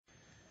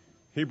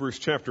Hebrews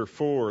chapter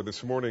 4,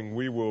 this morning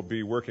we will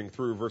be working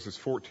through verses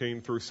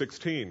 14 through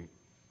 16.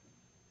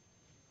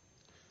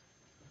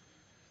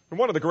 And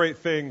one of the great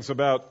things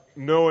about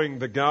knowing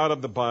the God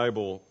of the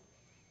Bible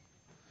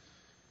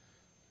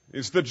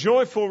is the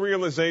joyful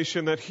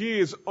realization that He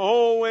is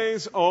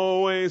always,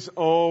 always,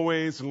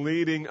 always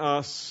leading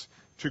us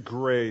to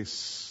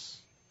grace.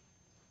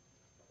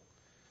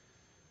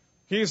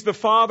 He is the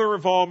Father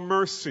of all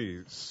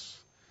mercies.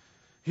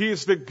 He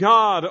is the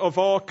God of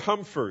all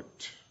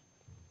comfort.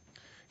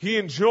 He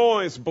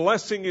enjoys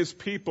blessing His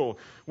people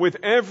with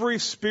every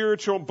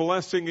spiritual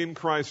blessing in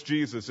Christ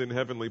Jesus in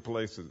heavenly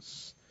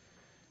places.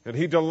 And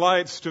He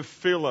delights to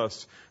fill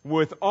us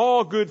with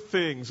all good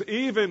things,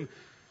 even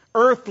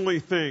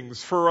earthly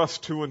things for us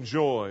to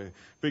enjoy,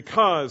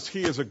 because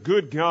He is a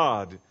good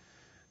God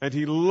and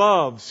He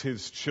loves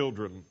His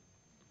children.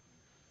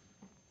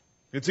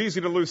 It's easy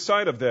to lose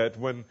sight of that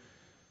when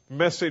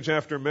message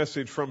after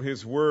message from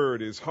His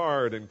Word is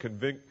hard and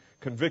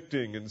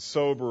convicting and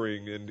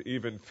sobering and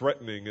even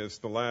threatening, as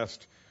the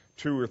last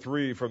 2 or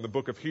 3 from the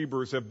book of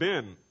Hebrews have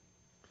been.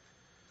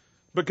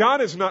 But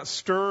God is not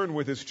stern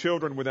with His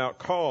children without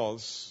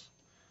cause.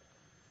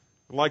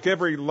 Like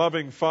every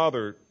loving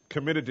father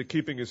committed to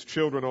keeping His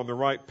children on the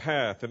right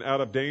path and out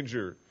of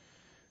danger,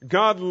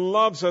 God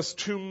loves us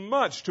too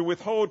much to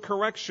withhold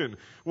correction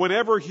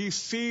whenever He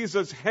sees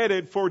us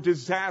headed for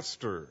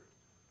disaster.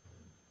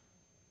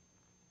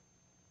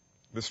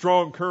 The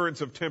strong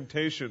currents of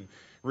temptation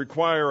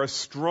require a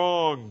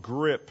strong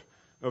grip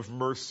of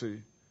mercy.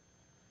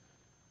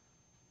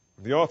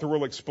 The author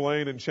will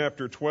explain in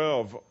chapter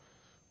 12,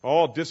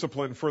 all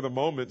discipline for the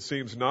moment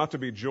seems not to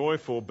be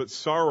joyful but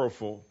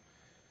sorrowful.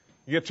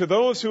 Yet to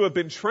those who have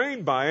been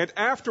trained by it,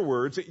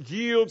 afterwards it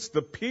yields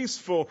the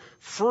peaceful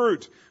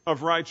fruit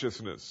of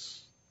righteousness.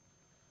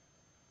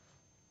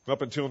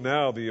 Up until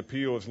now, the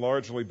appeal has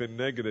largely been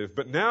negative,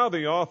 but now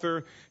the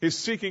author is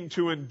seeking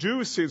to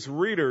induce his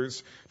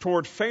readers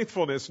toward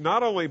faithfulness,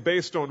 not only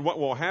based on what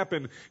will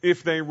happen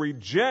if they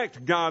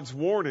reject God's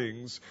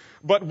warnings,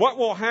 but what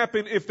will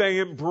happen if they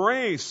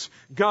embrace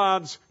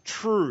God's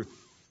truth.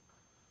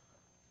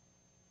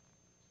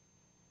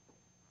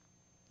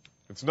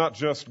 It's not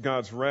just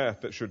God's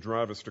wrath that should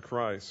drive us to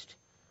Christ.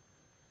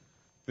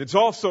 It's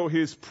also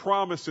His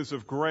promises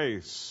of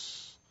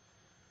grace.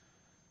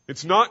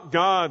 It's not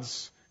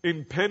God's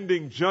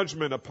impending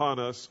judgment upon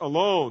us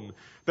alone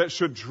that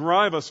should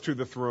drive us to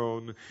the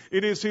throne.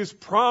 It is His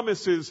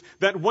promises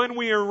that when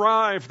we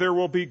arrive, there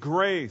will be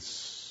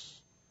grace.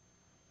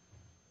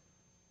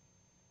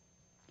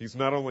 He's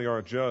not only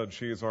our judge,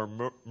 He is our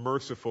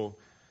merciful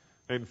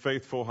and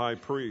faithful high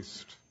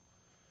priest.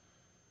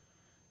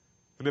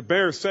 And it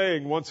bears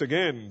saying once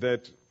again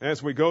that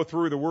as we go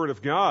through the Word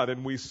of God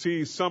and we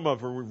see we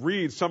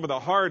read some of the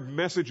hard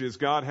messages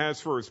God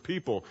has for His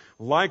people,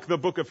 like the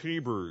book of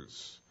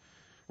Hebrews,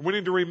 we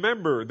need to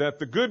remember that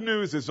the good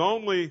news is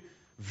only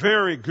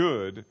very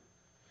good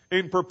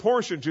in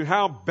proportion to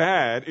how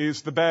bad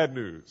is the bad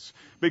news.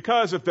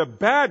 Because if the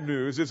bad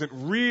news isn't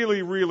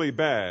really, really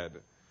bad,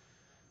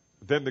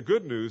 then the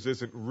good news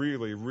isn't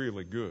really,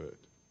 really good.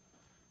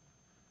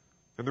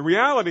 And the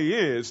reality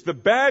is, the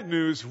bad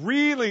news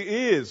really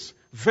is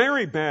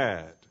very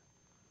bad.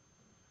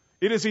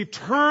 It is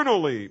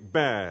eternally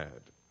bad.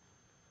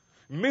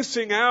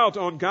 Missing out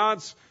on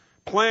God's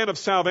plan of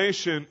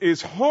salvation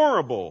is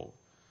horrible,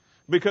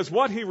 because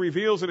what He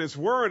reveals in His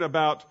Word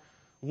about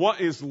what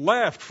is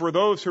left for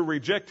those who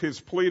reject His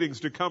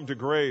pleadings to come to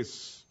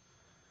grace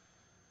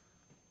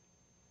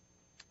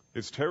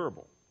is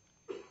terrible.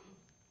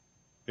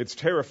 It's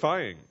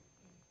terrifying.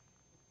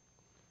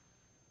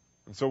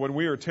 And so when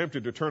we are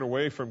tempted to turn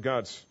away from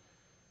God's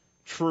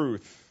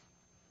truth,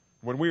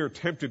 when we are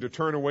tempted to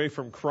turn away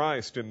from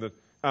Christ in the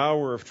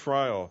hour of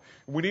trial,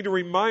 we need to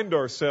remind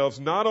ourselves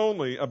not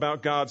only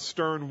about God's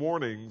stern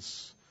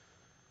warnings,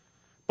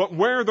 but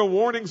where the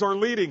warnings are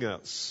leading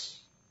us.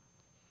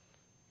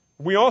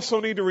 We also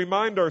need to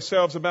remind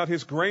ourselves about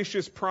His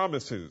gracious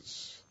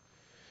promises.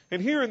 And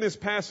here in this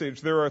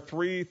passage, there are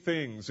 3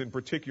 things in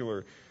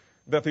particular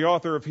that the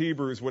author of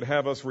Hebrews would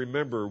have us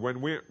remember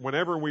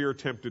whenever we are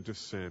tempted to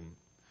sin.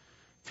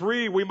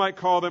 3, we might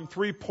call them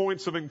 3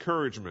 points of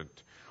encouragement,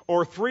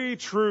 or 3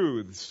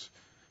 truths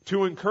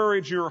to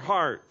encourage your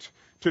heart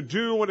to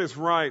do what is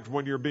right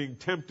when you're being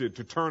tempted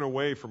to turn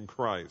away from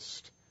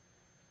Christ.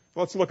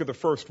 Let's look at the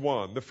first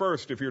one. The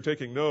first, if you're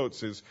taking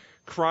notes, is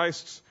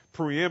Christ's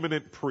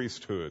preeminent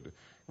priesthood.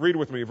 Read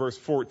with me verse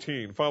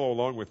 14. Follow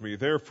along with me.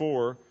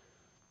 Therefore,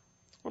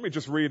 let me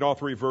just read all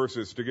 3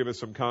 verses to give us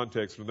some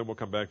context, and then we'll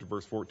come back to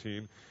verse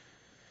 14.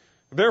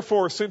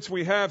 Therefore, since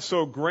we have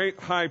so great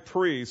high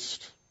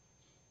priest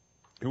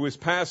who has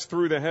passed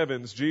through the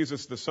heavens,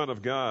 Jesus the Son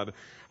of God,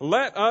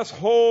 let us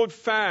hold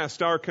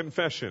fast our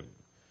confession.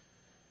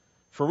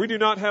 For we do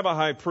not have a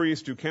high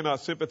priest who cannot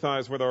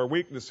sympathize with our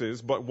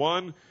weaknesses, but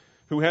one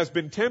who has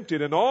been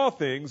tempted in all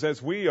things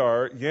as we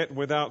are, yet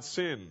without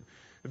sin.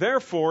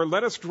 Therefore,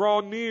 let us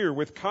draw near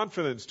with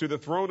confidence to the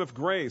throne of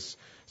grace,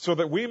 so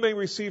that we may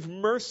receive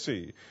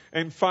mercy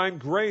and find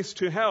grace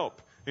to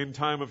help in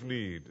time of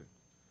need.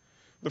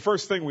 The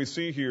first thing we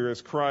see here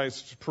is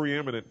Christ's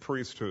preeminent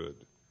priesthood.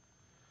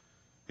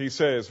 He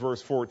says,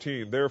 verse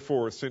 14,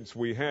 "Therefore, since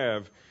we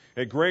have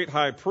a great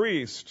high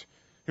priest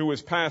who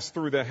has passed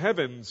through the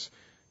heavens,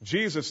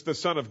 Jesus, the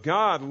Son of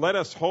God, let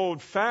us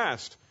hold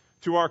fast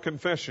to our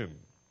confession."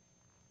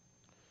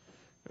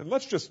 And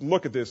let's just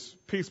look at this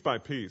piece by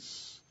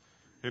piece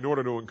in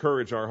order to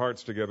encourage our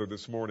hearts together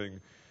this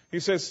morning. He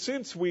says,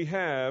 since we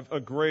have a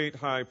great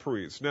high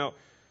priest. Now,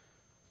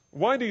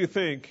 why do you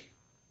think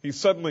he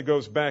suddenly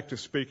goes back to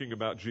speaking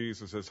about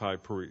Jesus as high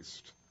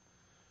priest?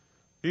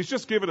 He's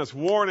just given us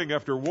warning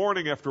after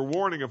warning after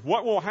warning of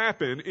what will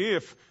happen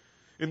if,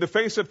 in the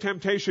face of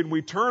temptation,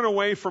 we turn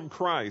away from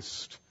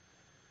Christ,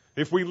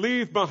 if we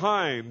leave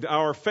behind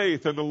our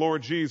faith in the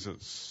Lord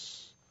Jesus.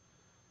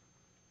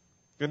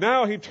 And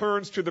now he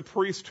turns to the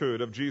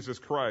priesthood of Jesus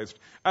Christ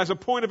as a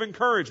point of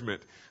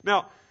encouragement.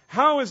 Now,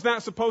 how is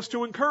that supposed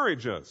to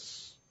encourage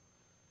us?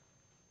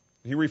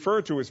 He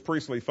referred to his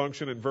priestly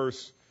function in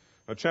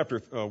chapter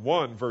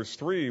 1, verse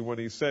 3, when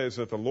he says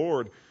that the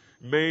Lord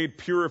made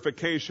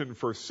purification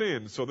for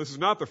sin. So this is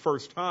not the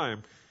first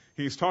time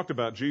he's talked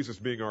about Jesus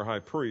being our high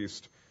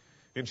priest.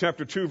 In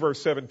chapter 2,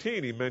 verse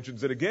 17, he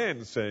mentions it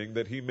again, saying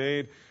that he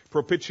made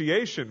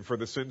propitiation for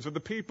the sins of the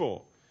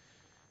people.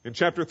 In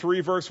chapter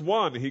 3, verse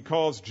 1, he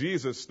calls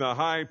Jesus the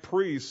high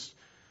priest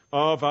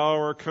of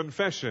our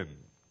confession.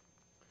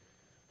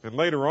 And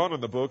later on in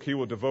the book, he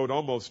will devote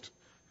almost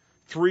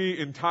 3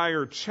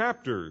 entire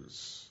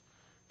chapters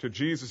to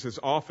Jesus'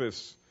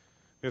 office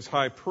as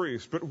high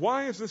priest. But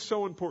why is this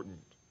so important?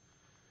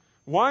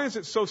 Why is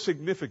it so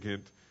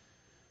significant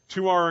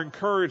to our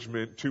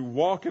encouragement to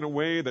walk in a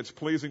way that's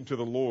pleasing to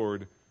the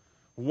Lord?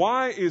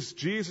 Why is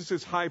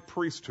Jesus' high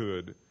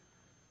priesthood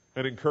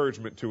an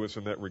encouragement to us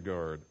in that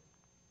regard?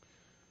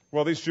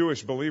 Well, these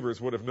Jewish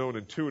believers would have known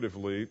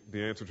intuitively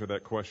the answer to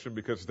that question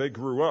because they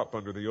grew up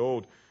under the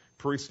old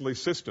priestly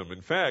system.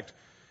 In fact,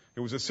 it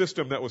was a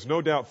system that was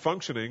no doubt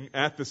functioning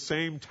at the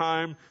same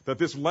time that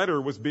this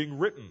letter was being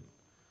written.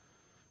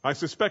 I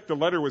suspect the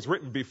letter was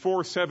written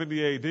before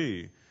 70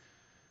 A.D.,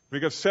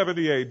 because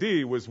 70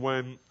 A.D. was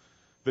when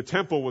the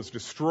temple was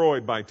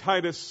destroyed by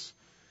Titus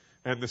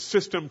and the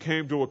system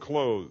came to a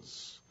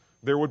close.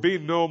 There would be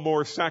no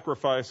more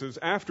sacrifices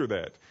after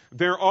that.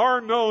 There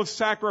are no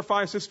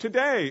sacrifices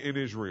today in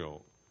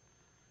Israel.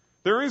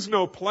 There is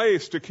no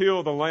place to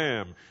kill the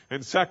lamb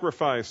and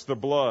sacrifice the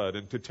blood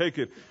and to take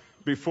it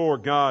before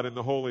God in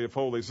the Holy of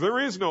Holies. There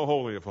is no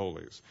Holy of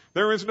Holies.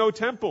 There is no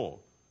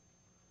temple.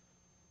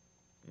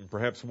 And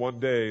perhaps one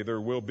day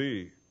there will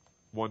be,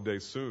 one day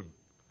soon.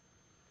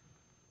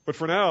 But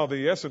for now,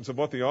 the essence of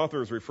what the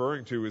author is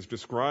referring to is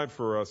described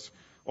for us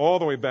all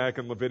the way back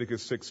in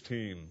Leviticus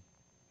 16,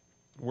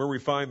 where we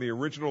find the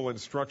original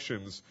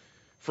instructions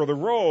for the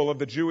role of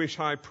the Jewish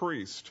high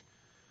priest.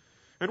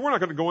 And we're not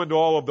going to go into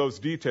all of those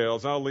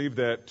details. I'll leave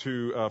that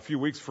to a few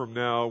weeks from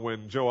now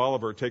when Joe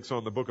Oliver takes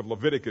on the book of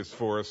Leviticus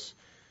for us.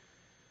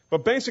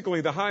 But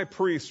basically, the high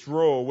priest's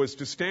role was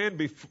to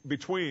stand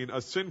between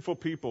a sinful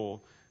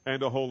people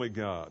and a holy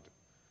God.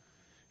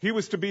 He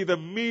was to be the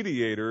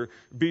mediator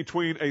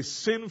between a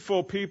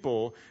sinful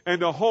people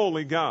and a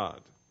holy God.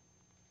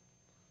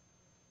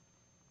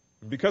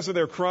 Because of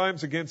their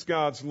crimes against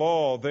God's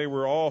law, they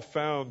were all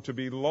found to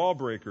be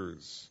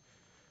lawbreakers.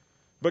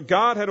 But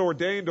God had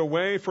ordained a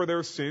way for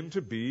their sin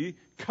to be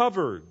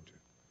covered,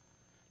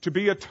 to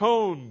be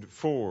atoned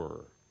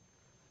for.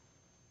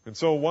 And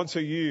so once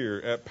a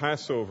year at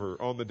Passover,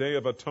 on the Day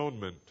of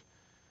Atonement,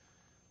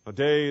 a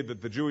day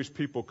that the Jewish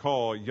people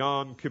call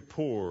Yom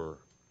Kippur,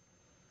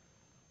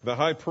 the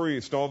high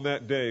priest on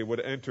that day would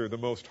enter the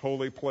most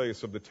holy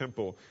place of the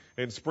temple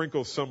and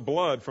sprinkle some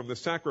blood from the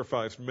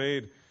sacrifice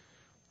made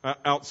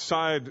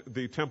outside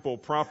the temple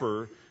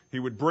proper. He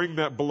would bring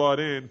that blood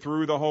in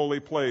through the holy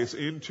place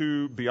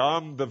into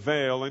beyond the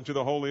veil, into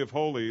the Holy of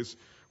Holies,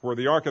 where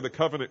the Ark of the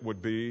Covenant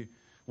would be,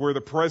 where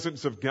the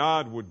presence of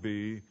God would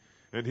be,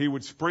 and he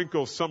would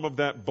sprinkle some of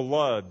that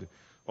blood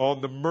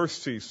on the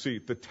mercy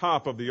seat, the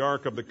top of the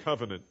Ark of the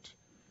Covenant.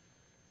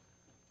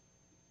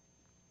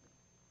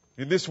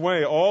 In this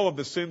way, all of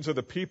the sins of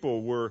the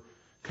people were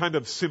kind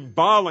of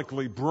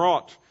symbolically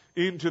brought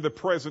into the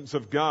presence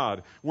of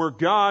God, where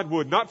God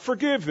would not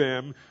forgive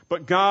them,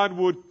 but God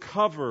would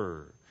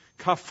cover.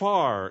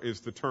 Kafar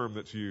is the term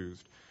that's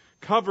used.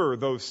 Cover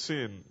those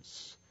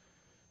sins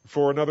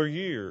for another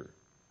year.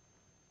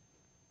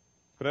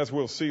 But as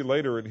we'll see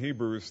later in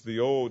Hebrews,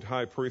 the old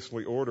high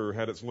priestly order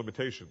had its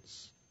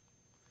limitations.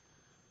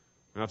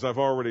 And as I've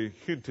already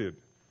hinted,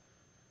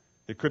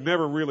 it could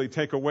never really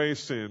take away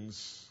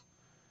sins.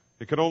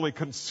 It could only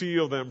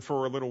conceal them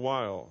for a little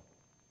while.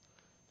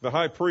 The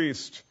high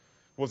priest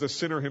was a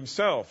sinner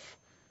himself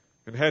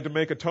and had to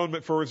make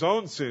atonement for his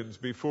own sins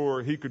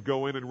before he could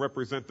go in and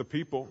represent the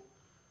people.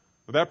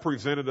 That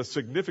presented a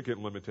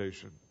significant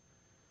limitation.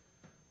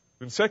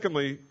 And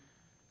secondly,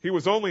 he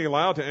was only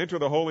allowed to enter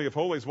the Holy of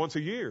Holies once a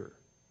year.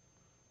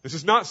 This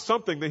is not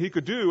something that he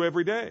could do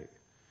every day.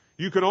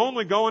 You could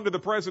only go into the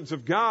presence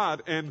of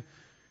God and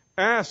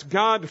ask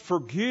God to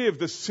forgive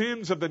the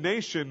sins of the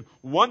nation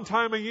one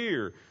time a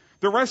year.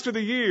 The rest of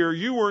the year,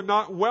 you were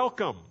not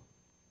welcome.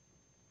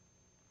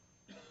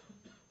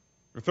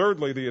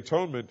 Thirdly, the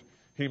atonement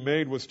he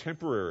made was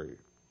temporary.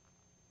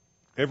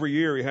 Every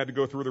year he had to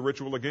go through the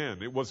ritual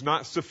again. It was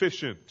not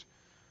sufficient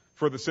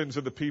for the sins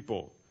of the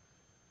people.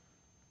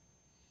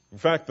 In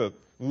fact, the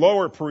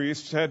lower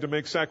priests had to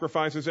make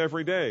sacrifices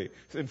every day.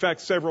 In fact,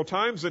 several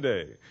times a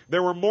day.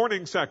 There were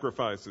morning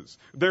sacrifices.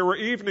 There were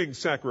evening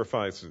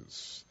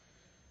sacrifices.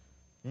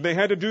 And they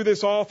had to do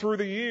this all through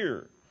the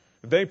year.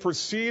 They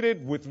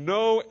proceeded with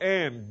no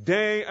end,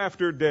 day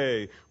after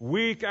day,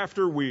 week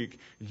after week,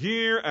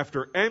 year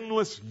after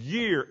endless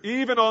year,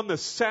 even on the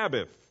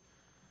Sabbath.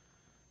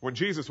 When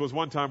Jesus was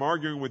one time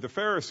arguing with the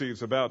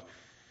Pharisees about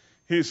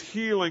his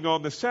healing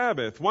on the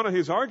Sabbath, one of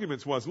his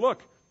arguments was,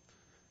 look,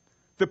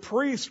 the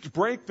priests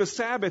break the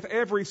Sabbath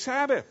every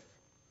Sabbath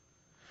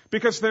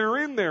because they're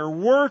in there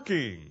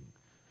working.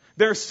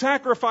 They're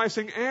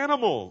sacrificing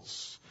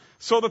animals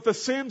so that the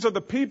sins of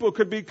the people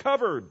could be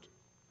covered.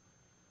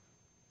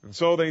 And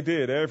so they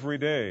did every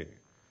day.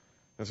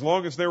 As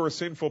long as there were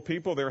sinful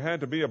people, there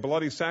had to be a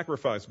bloody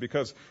sacrifice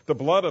because the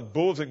blood of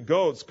bulls and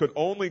goats could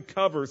only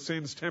cover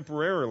sins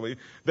temporarily.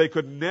 They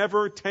could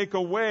never take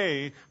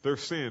away their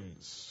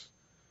sins.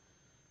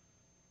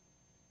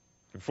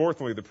 And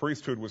fourthly, the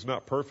priesthood was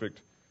not perfect,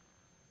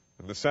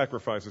 and the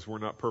sacrifices were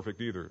not perfect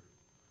either.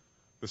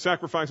 The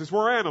sacrifices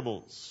were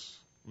animals.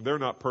 They're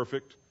not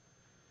perfect.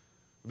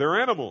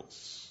 They're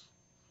animals.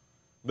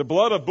 The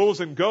blood of bulls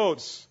and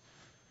goats,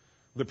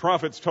 the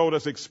prophets told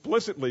us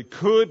explicitly,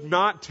 could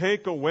not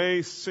take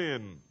away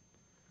sin.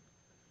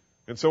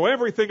 And so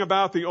everything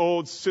about the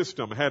old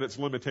system had its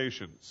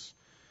limitations.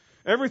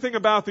 Everything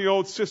about the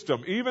old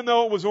system, even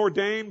though it was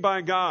ordained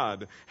by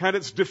God, had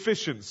its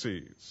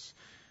deficiencies.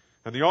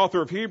 And the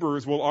author of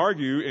Hebrews will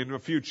argue in a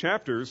few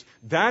chapters,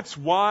 that's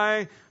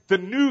why the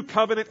new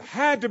covenant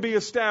had to be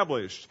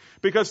established,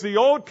 because the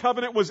old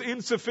covenant was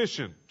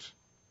insufficient.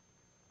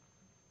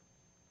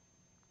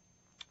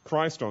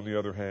 Christ, on the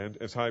other hand,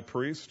 as high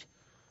priest,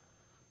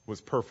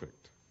 was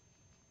perfect.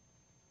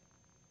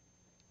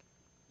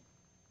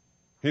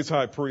 His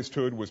high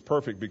priesthood was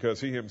perfect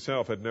because he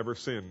himself had never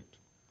sinned.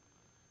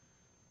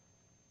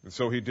 And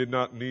so he did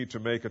not need to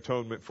make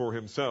atonement for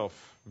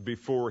himself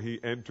before he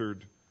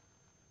entered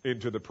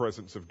into the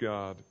presence of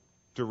God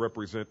to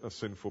represent a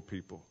sinful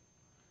people.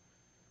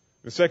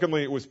 And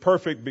secondly, it was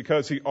perfect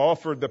because he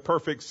offered the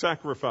perfect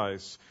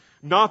sacrifice,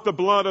 not the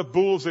blood of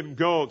bulls and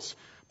goats,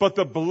 but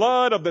the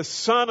blood of the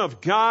Son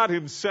of God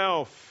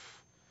himself.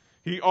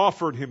 He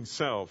offered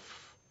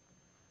himself.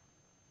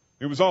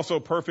 It was also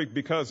perfect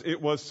because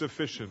it was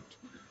sufficient.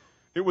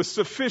 It was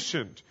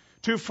sufficient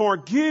to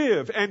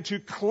forgive and to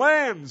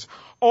cleanse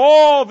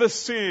all the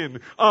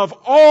sin of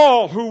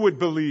all who would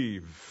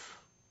believe.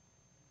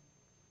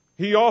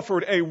 He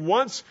offered a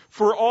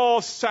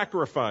once-for-all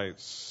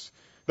sacrifice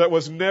that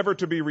was never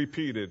to be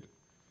repeated.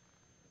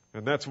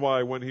 And that's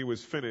why when he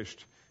was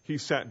finished, he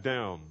sat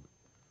down.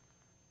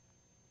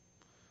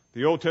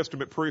 The Old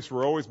Testament priests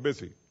were always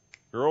busy.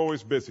 They're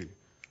always busy.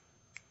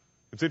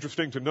 It's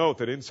interesting to note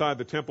that inside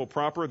the temple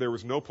proper, there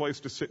was no place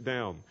to sit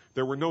down.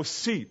 There were no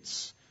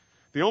seats.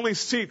 The only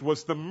seat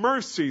was the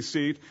mercy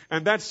seat,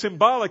 and that's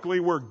symbolically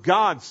where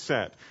God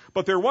sat.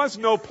 But there was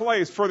no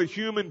place for the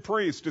human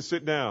priest to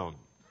sit down.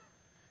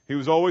 He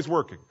was always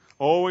working,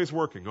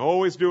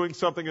 always doing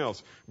something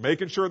else,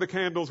 making sure the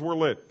candles were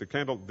lit, the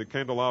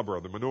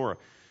candelabra, the menorah.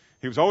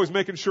 He was always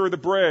making sure the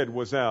bread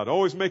was out,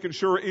 always making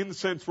sure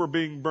incense were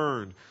being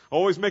burned,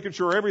 always making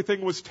sure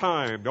everything was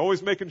timed,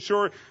 always making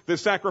sure the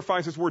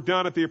sacrifices were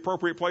done at the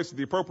appropriate place at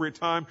the appropriate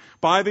time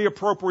by the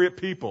appropriate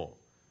people.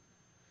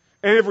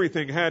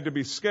 Everything had to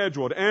be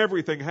scheduled.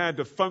 Everything had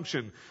to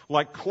function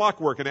like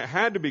clockwork, and it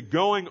had to be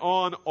going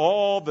on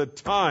all the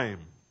time.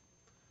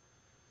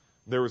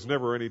 There was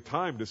never any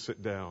time to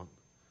sit down.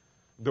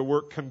 The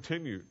work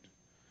continued.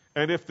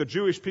 And if the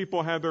Jewish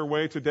people had their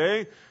way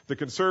today, the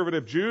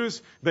conservative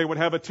Jews, they would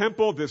have a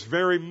temple this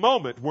very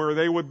moment where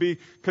they would be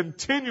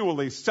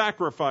continually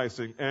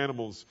sacrificing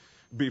animals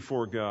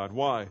before God.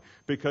 Why?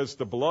 Because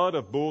the blood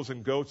of bulls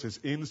and goats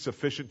is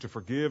insufficient to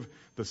forgive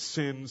the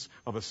sins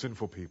of a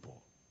sinful people.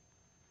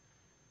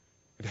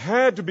 It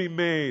had to be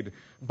made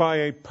by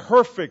a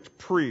perfect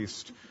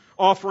priest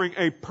offering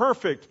a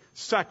perfect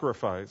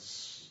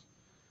sacrifice.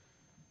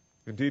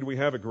 Indeed, we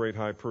have a great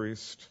high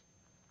priest.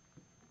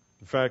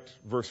 In fact,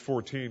 verse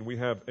 14, we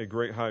have a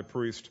great high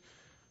priest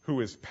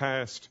who is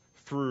passed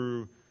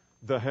through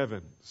the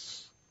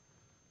heavens.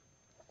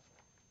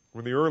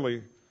 When the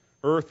early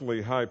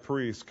earthly high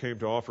priest came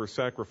to offer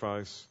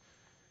sacrifice,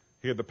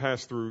 he had to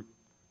pass through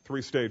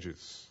 3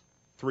 stages,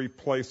 3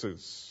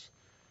 places.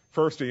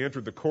 First, he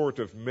entered the court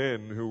of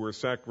men who were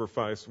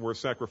sacrificed, where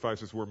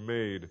sacrifices were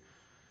made.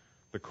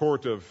 The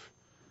court of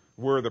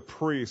where the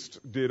priest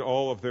did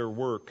all of their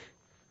work,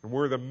 and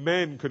where the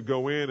men could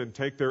go in and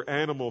take their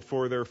animal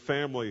for their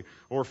family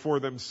or for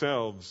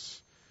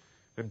themselves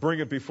and bring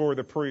it before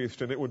the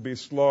priest, and it would be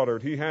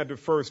slaughtered. He had to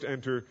first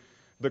enter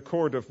the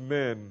court of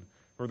men,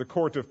 or the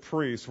court of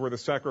priests, where the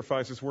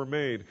sacrifices were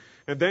made.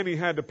 And then he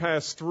had to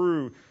pass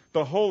through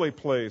the holy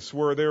place,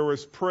 where there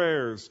was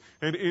prayers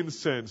and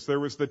incense. There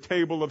was the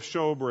table of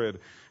showbread,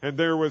 and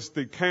there was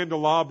the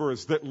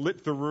candelabras that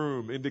lit the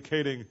room,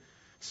 indicating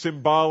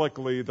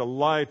symbolically the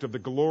light of the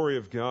glory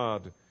of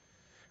God.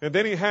 And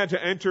then he had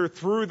to enter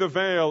through the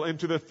veil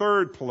into the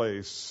third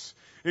place,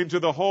 into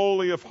the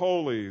Holy of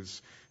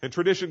Holies. And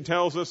tradition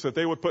tells us that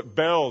they would put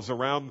bells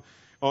around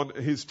on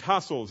his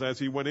tassels as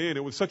he went in.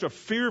 It was such a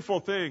fearful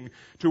thing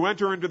to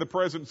enter into the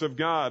presence of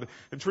God.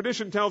 And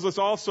tradition tells us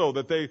also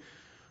that they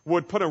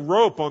would put a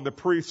rope on the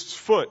priest's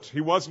foot.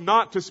 He was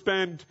not to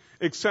spend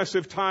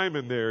excessive time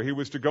in there. He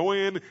was to go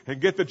in and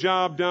get the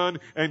job done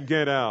and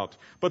get out.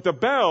 But the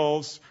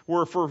bells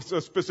were for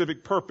a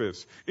specific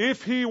purpose.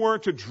 If he were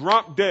to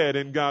drop dead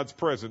in God's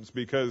presence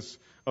because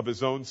of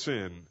his own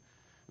sin,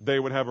 they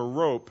would have a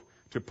rope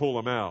to pull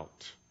him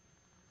out.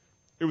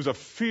 It was a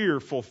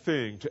fearful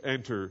thing to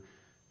enter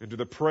into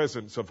the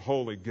presence of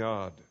holy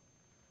God.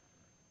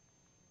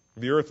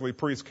 When the earthly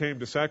priest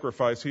came to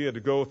sacrifice, he had to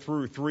go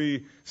through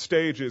 3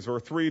 stages or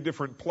 3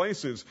 different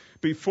places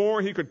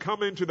before he could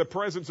come into the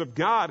presence of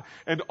God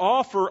and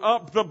offer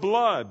up the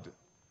blood.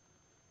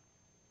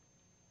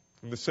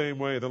 In the same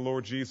way, the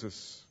Lord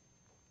Jesus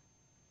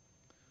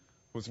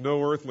was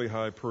no earthly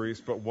high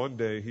priest, but one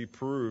day he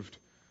proved,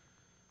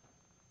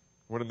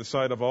 when in the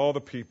sight of all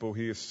the people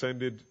he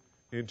ascended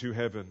into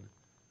heaven,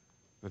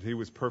 that he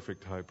was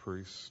perfect high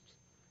priest.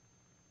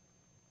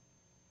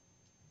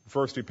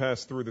 First he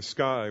passed through the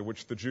sky,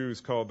 which the Jews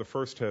called the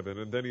first heaven,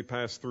 and then he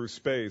passed through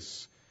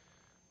space,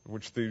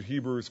 which the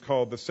Hebrews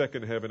called the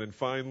second heaven, and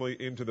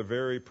finally into the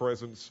very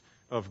presence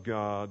of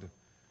God.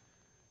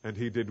 And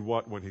he did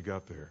what when he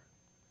got there?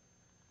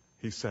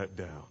 He sat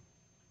down.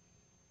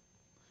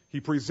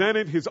 He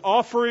presented his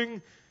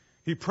offering,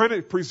 he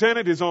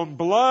presented his own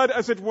blood,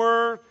 as it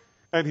were,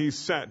 and he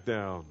sat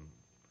down.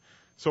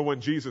 So when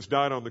Jesus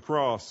died on the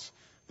cross,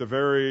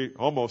 the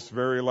almost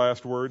very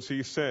last words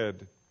he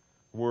said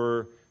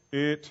were,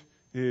 "It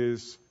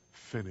is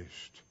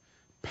finished."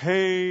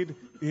 Paid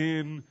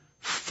in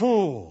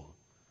full.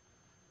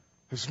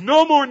 There's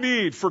no more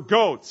need for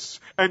goats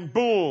and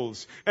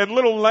bulls and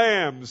little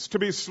lambs to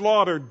be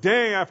slaughtered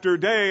day after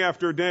day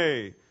after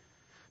day.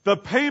 The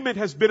payment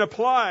has been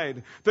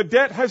applied. The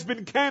debt has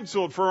been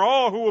canceled for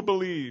all who will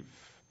believe.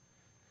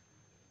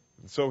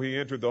 And so he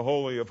entered the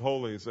Holy of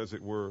Holies, as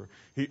it were.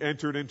 He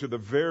entered into the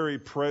very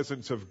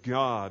presence of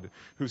God,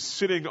 who's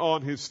sitting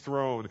on his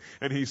throne.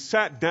 And he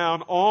sat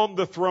down on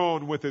the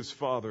throne with his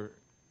Father,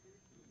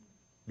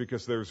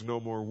 because there's no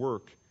more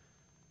work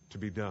to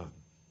be done.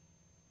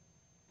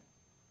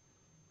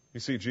 You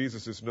see,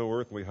 Jesus is no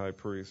earthly high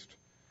priest.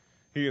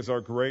 He is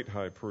our great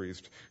high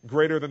priest,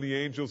 greater than the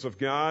angels of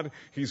God.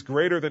 He's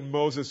greater than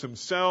Moses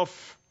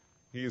himself.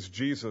 He is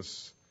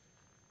Jesus,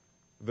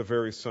 the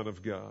very Son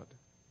of God.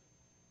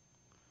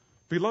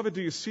 Beloved,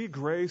 do you see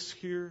grace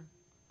here?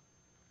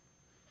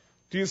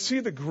 Do you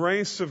see the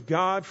grace of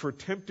God for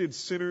tempted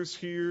sinners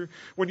here?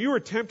 When you are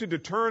tempted to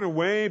turn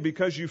away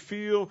because you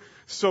feel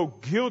so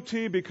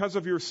guilty because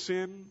of your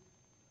sin,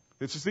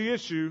 this is the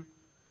issue.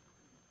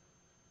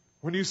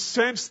 When you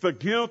sense the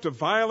guilt of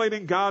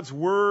violating God's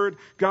word,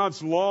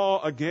 God's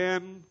law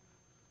again,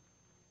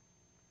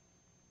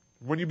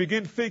 when you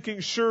begin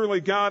thinking,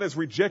 surely God has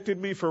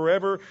rejected me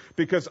forever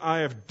because I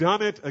have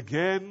done it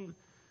again,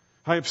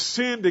 I have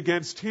sinned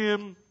against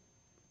him.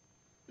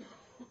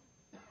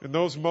 In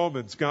those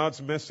moments, God's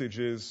message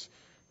is,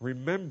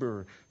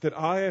 remember that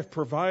I have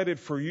provided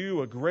for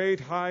you a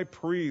great high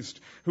priest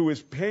who has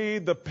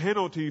paid the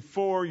penalty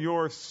for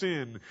your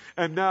sin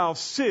and now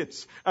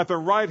sits at the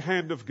right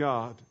hand of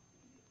God.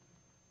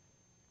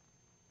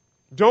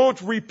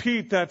 Don't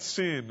repeat that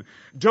sin.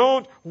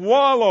 Don't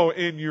wallow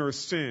in your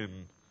sin.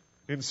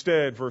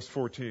 Instead, verse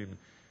 14,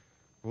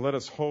 let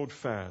us hold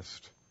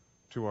fast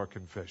to our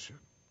confession.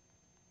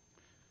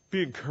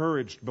 Be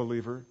encouraged,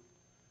 believer.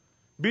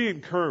 Be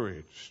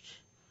encouraged.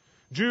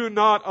 Do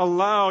not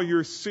allow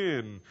your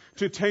sin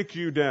to take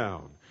you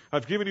down.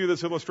 I've given you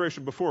this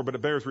illustration before, but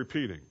it bears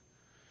repeating.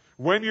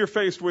 When you're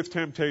faced with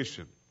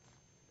temptation,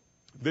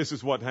 this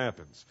is what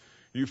happens.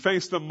 You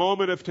face the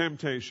moment of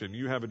temptation.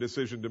 You have a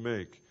decision to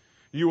make.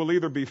 You will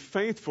either be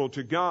faithful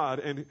to God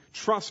and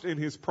trust in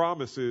his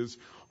promises,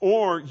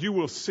 or you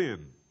will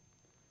sin.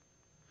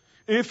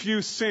 If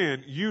you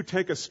sin, you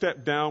take a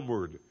step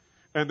downward.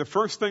 And the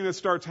first thing that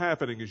starts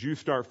happening is you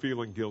start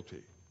feeling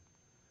guilty.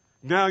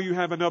 Now you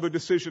have another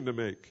decision to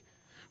make.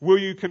 Will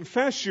you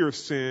confess your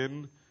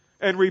sin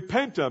and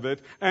repent of it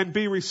and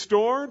be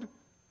restored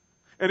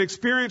and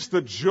experience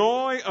the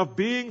joy of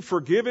being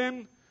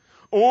forgiven?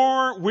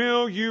 Or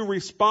will you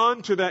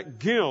respond to that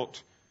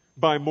guilt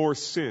by more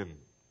sin?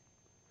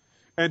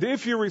 And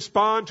if you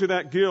respond to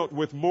that guilt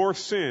with more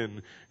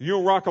sin,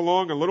 you'll rock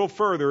along a little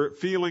further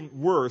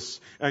feeling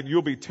worse, and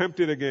you'll be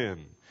tempted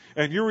again.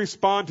 And you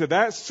respond to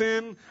that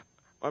sin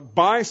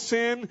by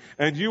sin,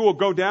 and you will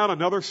go down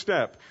another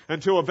step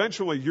until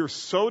eventually you're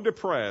so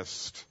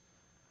depressed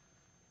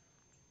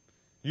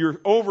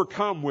You're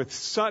overcome with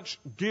such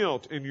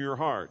guilt in your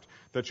heart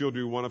that you'll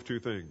do one of two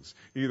things.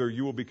 Either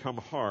you will become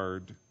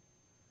hard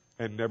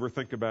and never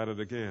think about it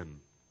again,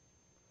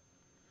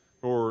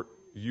 or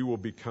you will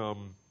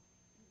become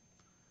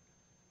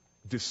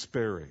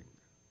despairing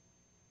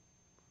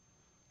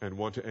and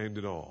want to end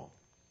it all.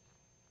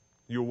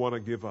 You'll want to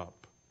give up.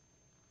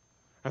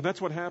 And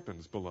that's what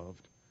happens,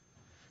 beloved.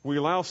 We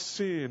allow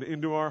sin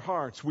into our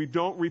hearts. We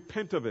don't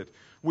repent of it.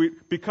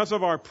 Because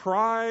of our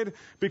pride,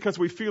 because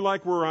we feel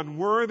like we're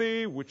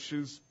unworthy, which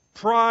is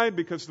pride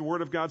because the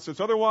Word of God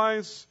says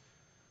otherwise.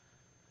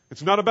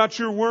 It's not about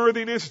your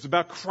worthiness, it's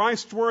about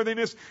Christ's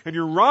worthiness, and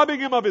you're robbing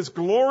Him of His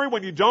glory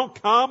when you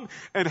don't come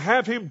and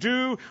have Him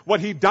do what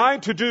He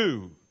died to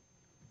do.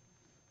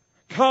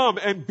 Come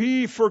and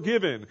be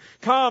forgiven.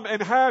 Come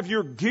and have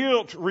your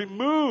guilt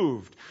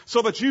removed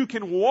so that you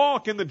can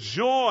walk in the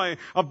joy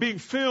of being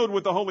filled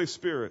with the Holy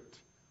Spirit.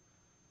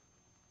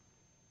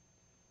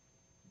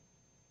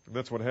 And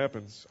that's what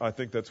happens. I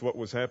think that's what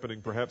was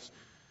happening perhaps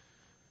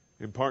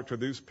in part to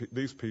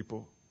these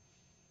people.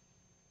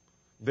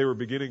 They were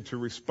beginning to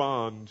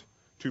respond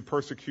to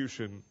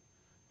persecution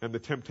and the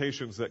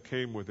temptations that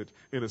came with it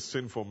in a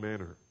sinful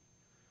manner.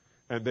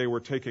 And they were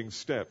taking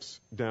steps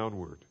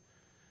downward.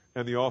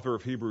 And the author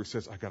of Hebrews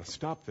says, I've got to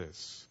stop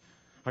this.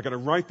 I've got to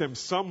write them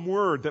some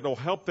word that will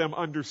help them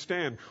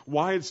understand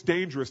why it's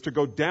dangerous to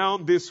go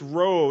down this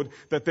road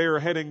that they are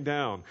heading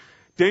down.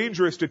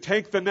 Dangerous to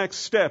take the next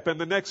step and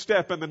the next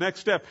step and the next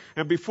step.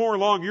 And before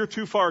long, you're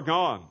too far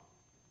gone.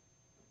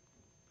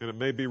 And it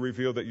may be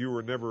revealed that you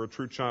were never a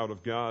true child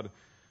of God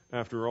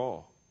after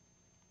all.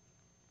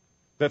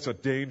 That's a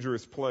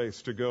dangerous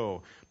place to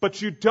go.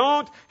 But you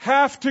don't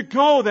have to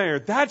go there.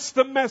 That's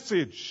the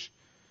message.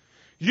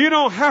 You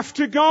don't have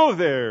to go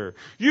there.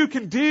 You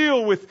can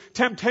deal with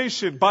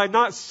temptation by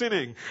not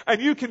sinning.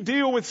 And you can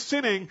deal with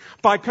sinning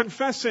by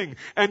confessing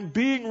and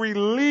being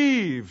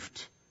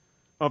relieved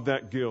of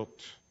that guilt.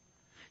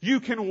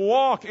 You can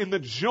walk in the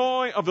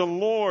joy of the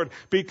Lord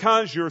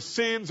because your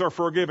sins are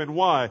forgiven.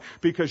 Why?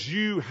 Because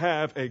you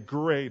have a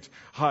great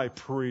high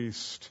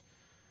priest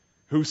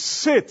who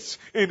sits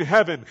in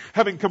heaven,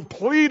 having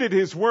completed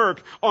His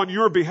work on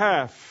your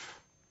behalf.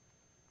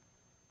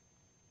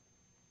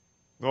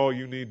 All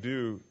you need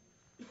do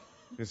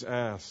is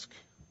ask,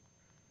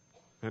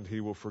 and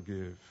He will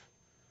forgive.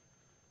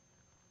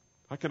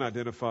 I can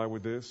identify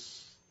with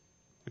this.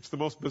 It's the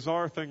most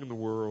bizarre thing in the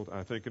world,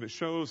 I think, and it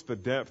shows the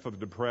depth of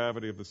the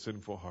depravity of the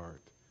sinful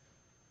heart.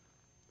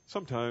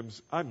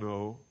 Sometimes I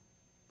know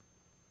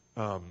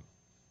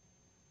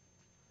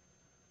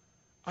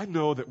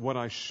that what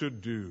I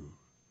should do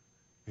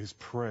is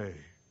pray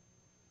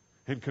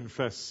and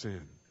confess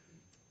sin.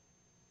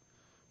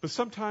 But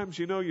sometimes,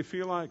 you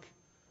feel like,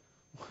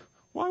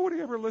 why would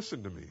He ever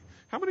listen to me?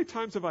 How many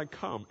times have I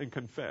come and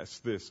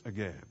confessed this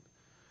again?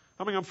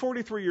 I'm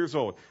 43 years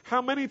old.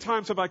 How many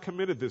times have I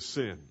committed this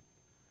sin?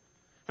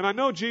 And I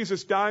know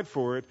Jesus died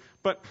for it,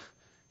 but,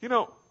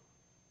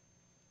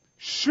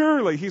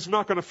 surely He's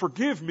not going to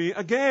forgive me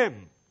again.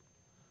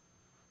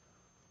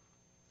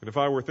 And if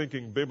I were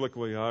thinking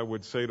biblically, I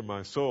would say to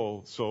my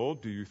soul,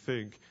 do you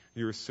think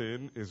your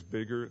sin is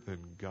bigger than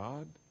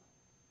God?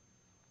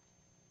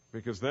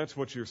 Because that's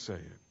what you're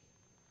saying.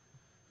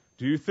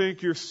 Do you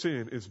think your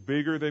sin is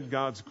bigger than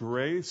God's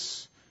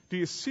grace? Do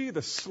you see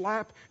the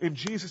slap in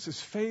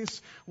Jesus'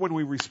 face when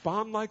we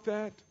respond like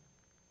that?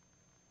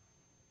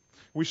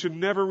 We should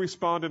never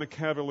respond in a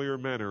cavalier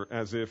manner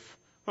as if,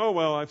 oh,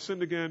 well, I've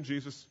sinned again,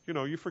 Jesus,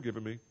 you've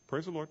forgiven me.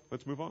 Praise the Lord.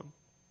 Let's move on.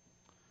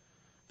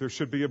 There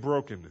should be a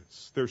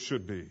brokenness. There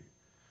should be.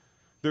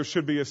 There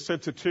should be a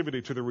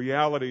sensitivity to the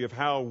reality of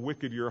how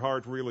wicked your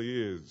heart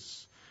really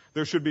is.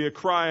 There should be a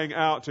crying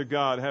out to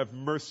God, have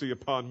mercy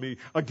upon me,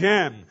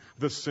 again,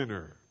 the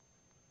sinner.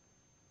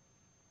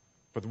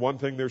 But one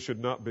thing there should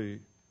not be,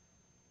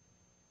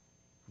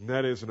 and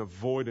that is an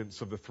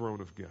avoidance of the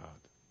throne of God.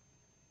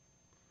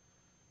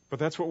 But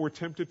that's what we're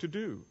tempted to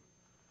do.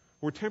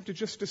 We're tempted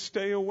just to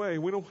stay away.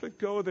 We don't want to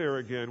go there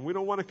again. We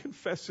don't want to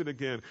confess it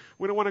again.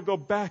 We don't want to go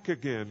back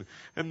again.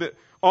 And the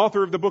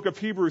author of the book of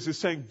Hebrews is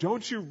saying,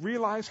 don't you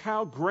realize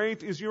how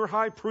great is your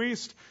high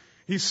priest?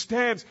 He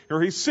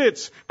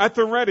sits at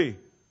the ready.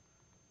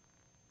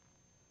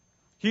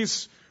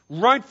 He's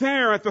right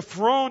there at the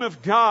throne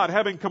of God,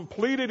 having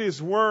completed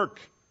His work.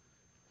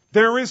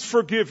 There is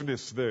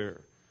forgiveness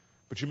there.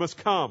 But you must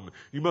come.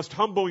 You must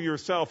humble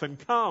yourself and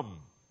come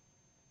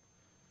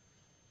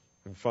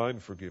and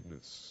find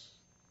forgiveness.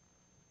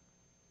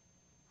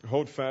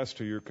 Hold fast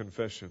to your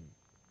confession.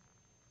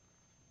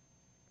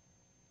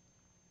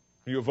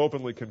 You have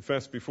openly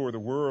confessed before the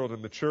world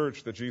and the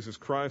church that Jesus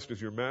Christ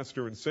is your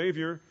Master and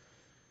Savior.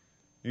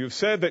 You have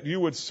said that you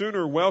would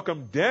sooner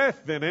welcome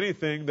death than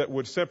anything that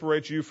would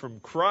separate you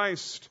from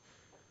Christ.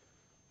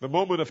 The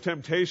moment of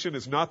temptation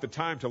is not the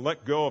time to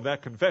let go of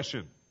that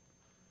confession.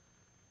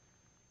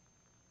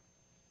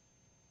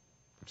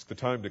 It's the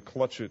time to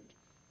clutch it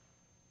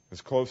as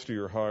close to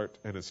your heart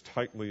and as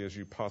tightly as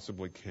you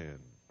possibly can.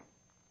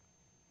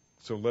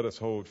 So let us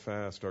hold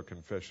fast our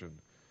confession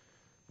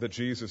that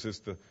Jesus is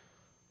the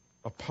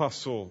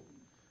apostle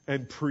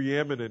and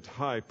preeminent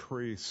high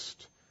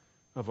priest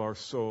of our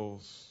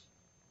souls.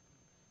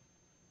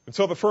 And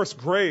so the first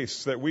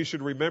grace that we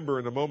should remember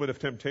in a moment of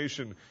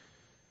temptation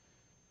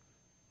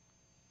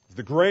is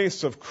the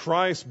grace of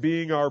Christ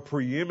being our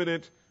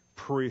preeminent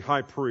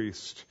high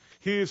priest.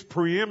 His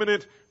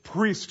preeminent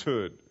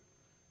priesthood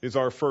is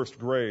our first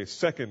grace.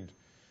 Second,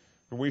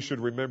 we should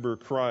remember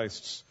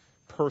Christ's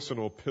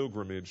personal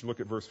pilgrimage. Look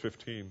at verse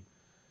 15.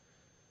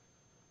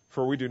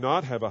 For we do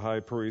not have a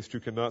high priest who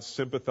cannot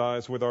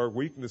sympathize with our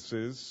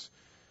weaknesses,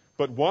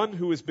 but one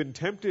who has been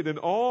tempted in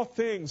all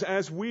things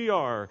as we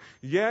are,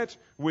 yet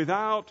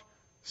without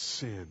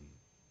sin.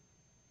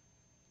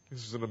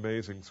 This is an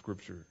amazing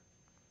scripture.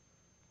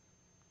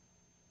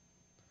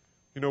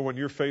 You know, when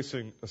you're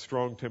facing a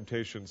strong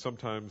temptation,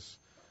 sometimes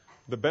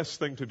the best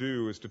thing to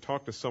do is to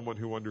talk to someone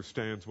who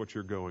understands what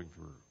you're going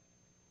through.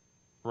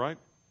 Right?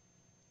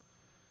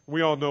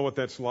 We all know what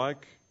that's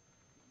like.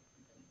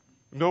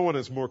 No one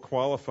is more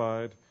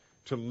qualified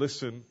to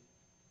listen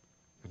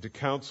and to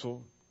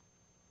counsel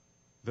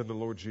than the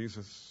Lord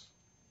Jesus.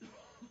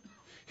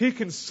 He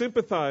can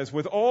sympathize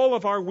with all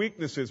of our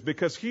weaknesses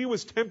because He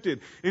was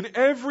tempted in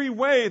every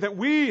way that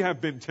we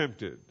have been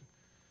tempted.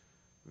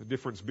 The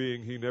difference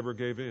being He never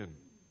gave in.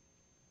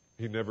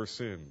 He never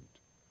sinned.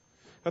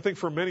 I think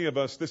for many of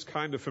us, this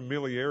kind of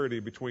familiarity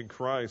between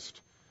Christ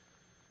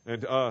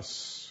and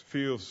us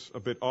feels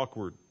a bit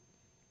awkward.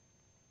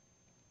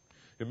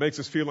 It makes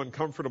us feel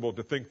uncomfortable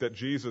to think that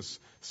Jesus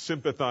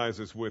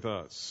sympathizes with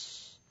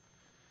us.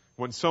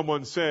 When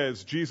someone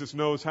says, Jesus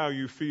knows how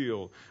you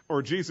feel,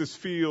 or Jesus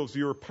feels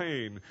your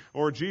pain,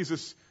 or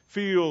Jesus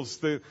feels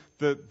the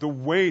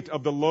weight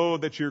of the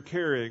load that you're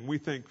carrying, we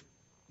think,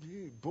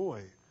 hey,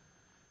 boy,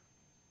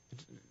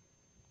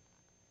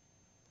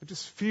 it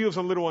just feels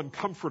a little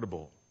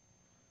uncomfortable.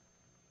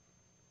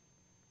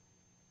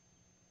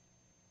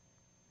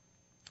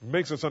 It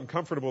makes us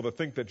uncomfortable to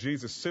think that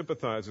Jesus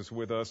sympathizes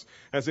with us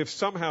as if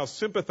somehow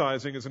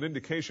sympathizing is an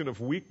indication of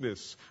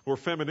weakness or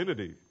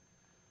femininity.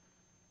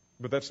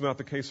 But that's not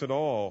the case at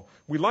all.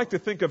 We like to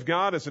think of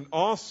God as an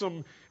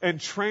awesome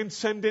and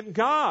transcendent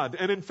God,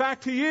 and in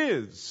fact He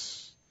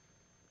is.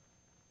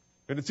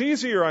 And it's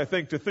easier, I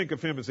think, to think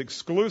of Him as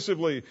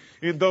exclusively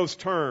in those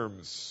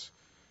terms,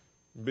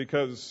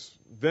 because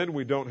then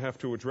we don't have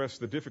to address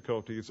the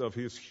difficulties of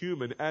His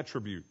human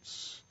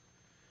attributes.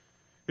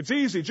 It's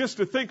easy just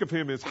to think of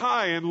Him as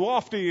high and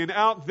lofty and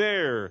out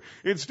there.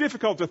 It's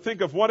difficult to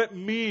think of what it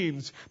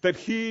means that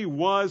He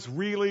was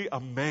really a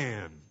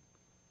man.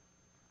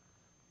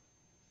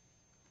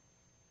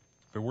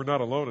 But we're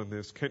not alone in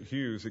this. Kent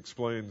Hughes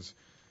explains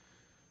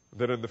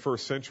that in the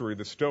first century,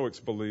 the Stoics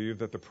believed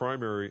that the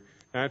primary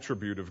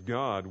attribute of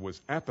God was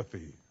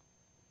apathy.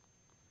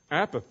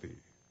 Apathy.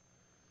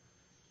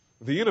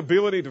 The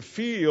inability to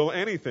feel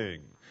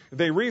anything.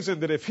 They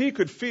reasoned that if He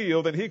could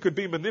feel, then He could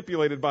be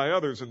manipulated by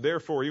others, and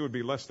therefore He would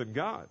be less than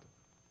God.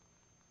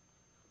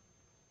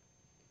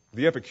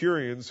 The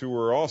Epicureans, who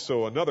were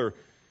also another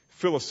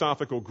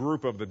philosophical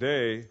group of the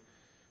day,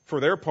 for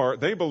their part,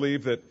 they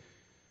believed that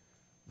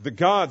the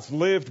gods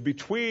lived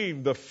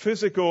between the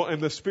physical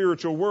and the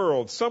spiritual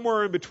world,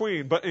 somewhere in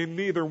between, but in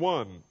neither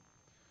one.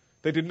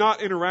 They did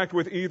not interact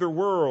with either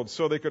world,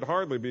 so they could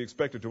hardly be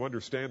expected to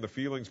understand the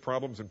feelings,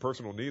 problems, and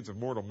personal needs of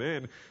mortal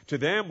men. To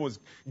them,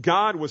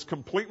 God was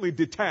completely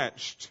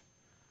detached.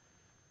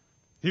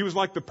 He was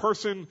like the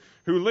person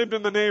who lived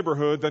in the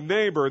neighborhood, the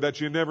neighbor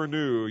that you never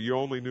knew. You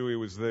only knew he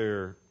was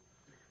there.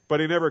 But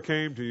he never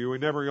came to you. He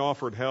never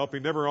offered help. He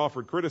never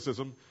offered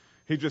criticism.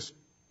 He just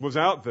was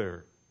out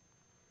there.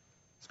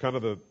 It's kind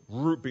of the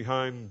root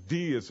behind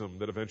deism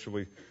that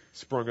eventually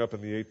sprung up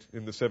in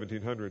the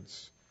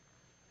 1700s.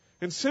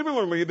 And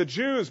similarly, the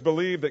Jews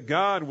believed that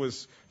God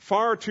was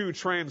far too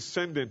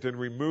transcendent and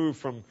removed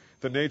from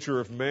the nature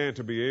of man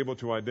to be able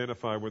to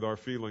identify with our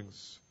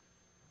feelings.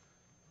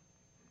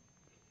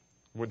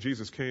 When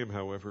Jesus came,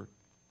 however,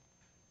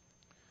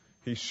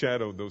 He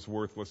shadowed those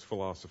worthless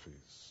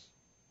philosophies.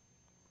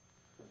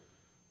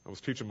 I was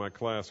teaching my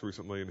class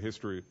recently in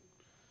history.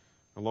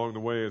 Along the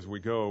way, as we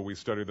go, we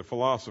study the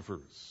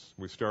philosophers.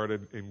 We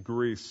started in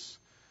Greece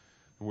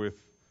with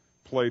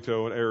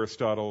Plato and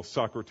Aristotle,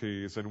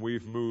 Socrates, and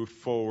we've moved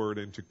forward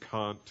into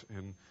Kant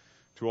and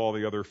to all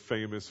the other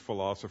famous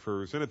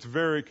philosophers. And it's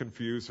very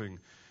confusing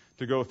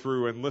to go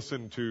through and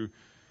listen to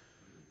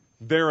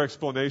their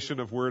explanation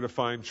of where to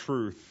find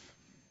truth.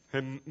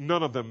 And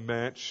none of them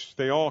match.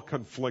 They all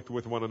conflict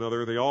with one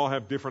another. They all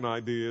have different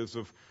ideas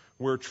of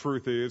where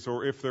truth is,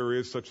 or if there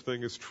is such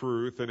thing as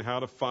truth, and how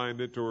to find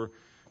it, or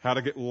how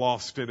to get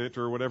lost in it,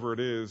 or whatever it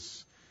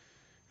is.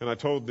 And I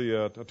told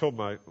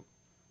my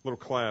little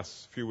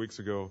class a few weeks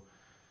ago,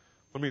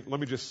 let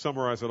me just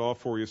summarize it all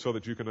for you so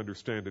that you can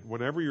understand it.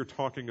 Whenever you're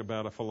talking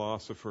about a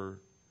philosopher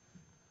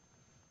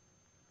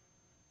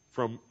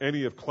from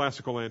any of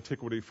classical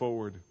antiquity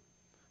forward,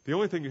 the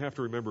only thing you have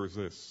to remember is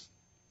this: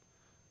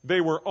 they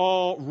were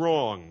all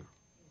wrong.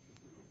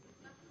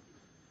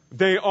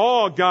 They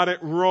all got it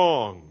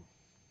wrong.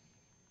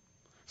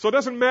 So it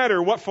doesn't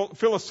matter what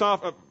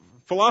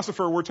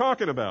philosopher we're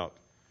talking about.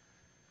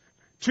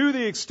 To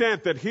the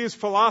extent that his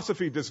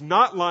philosophy does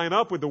not line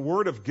up with the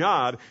Word of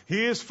God,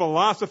 his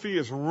philosophy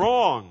is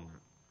wrong.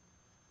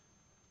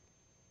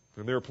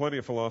 And there are plenty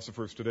of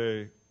philosophers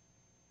today.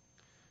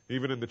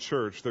 Even in the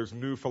church, there's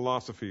new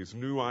philosophies,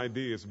 new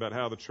ideas about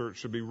how the church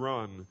should be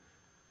run.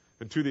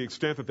 And to the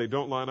extent that they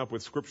don't line up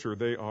with Scripture,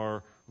 they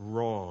are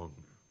wrong.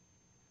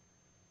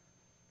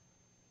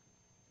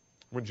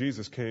 When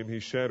Jesus came, he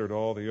shattered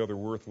all the other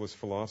worthless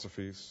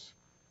philosophies.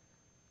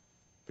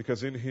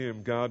 Because in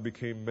him, God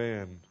became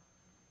man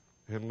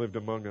and lived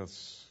among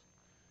us.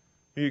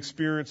 He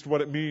experienced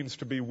what it means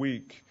to be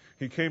weak.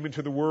 He came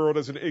into the world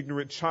as an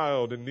ignorant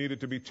child and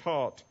needed to be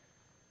taught.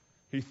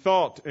 He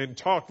thought and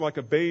talked like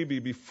a baby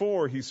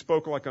before he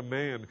spoke like a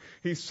man.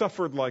 He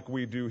suffered like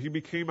we do. He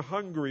became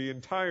hungry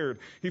and tired.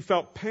 He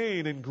felt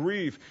pain and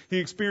grief. He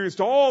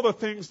experienced all the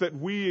things that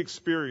we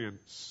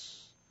experience.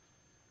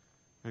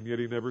 And yet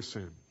he never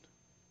sinned.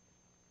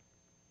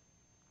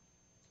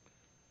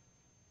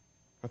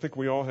 I think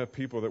we all have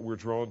people that we're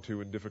drawn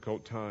to in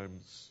difficult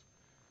times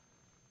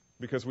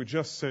because we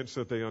just sense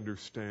that they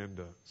understand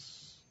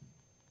us.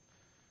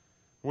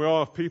 We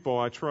all have people,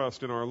 I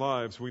trust, in our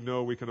lives we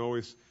know we can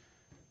always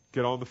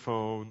get on the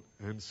phone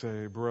and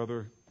say,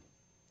 brother,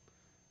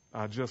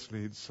 I just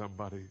need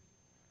somebody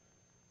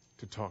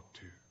to talk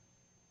to.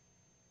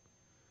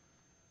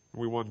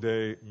 We one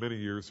day, many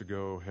years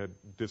ago, had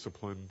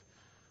disciplined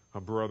a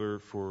brother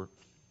for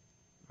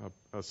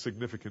a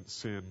significant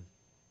sin.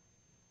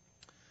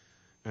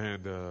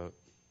 And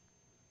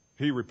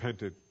he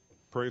repented.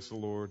 Praise the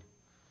Lord.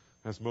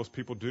 As most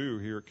people do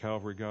here at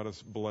Calvary, God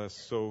has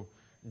blessed so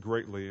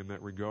greatly in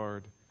that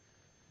regard.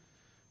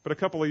 But a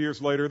couple of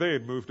years later, they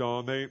had moved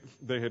on.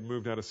 They had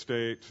moved out of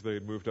state. They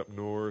had moved up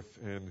north.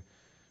 And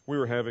we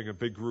were having a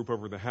big group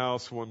over the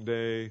house one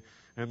day.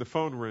 And the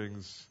phone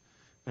rings.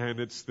 And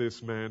it's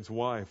this man's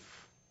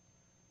wife.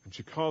 And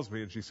she calls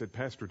me and she said,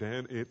 Pastor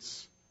Dan,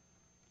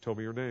 told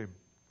me your name.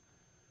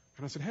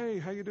 And I said, hey,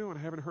 how you doing?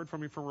 I haven't heard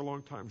from you for a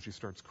long time. She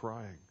starts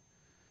crying.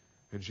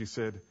 And she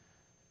said,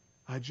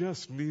 I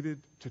just needed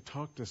to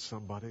talk to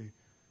somebody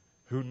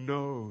who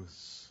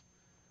knows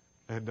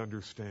and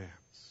understands.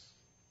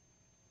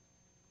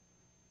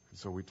 And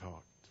so we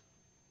talked.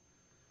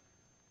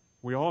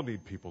 We all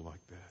need people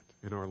like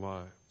that in our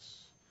lives.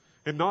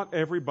 And not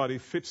everybody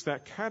fits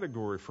that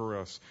category for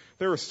us.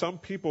 There are some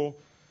people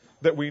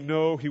that we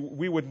know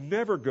we would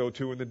never go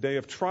to in the day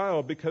of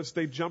trial because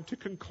they jump to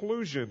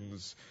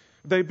conclusions.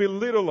 They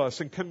belittle us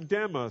and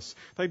condemn us.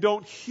 They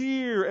don't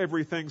hear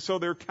everything, so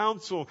their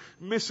counsel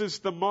misses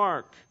the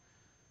mark.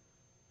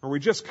 Or we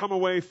just come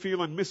away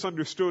feeling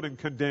misunderstood and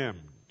condemned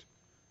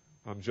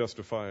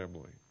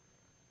unjustifiably.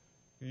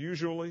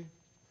 Usually,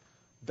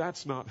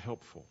 that's not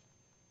helpful.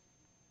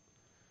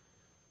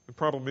 The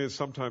problem is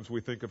sometimes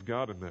we think of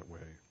God in that way.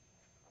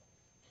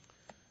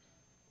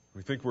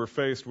 We think we're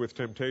faced with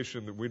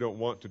temptation that we don't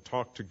want to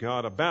talk to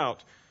God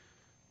about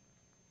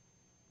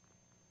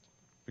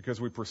because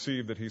we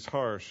perceive that He's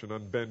harsh and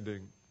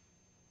unbending.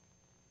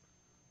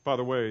 By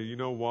the way, you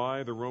know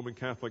why the Roman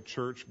Catholic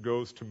Church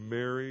goes to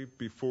Mary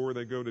before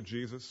they go to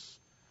Jesus?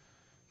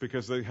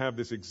 Because they have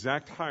this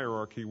exact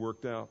hierarchy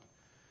worked out.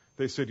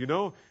 They said,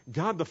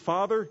 God the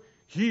Father,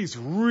 He's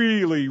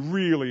really,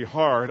 really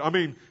hard. I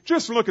mean,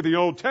 just look at the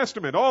Old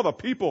Testament, all the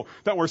people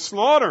that were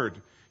slaughtered.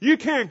 You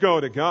can't go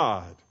to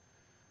God.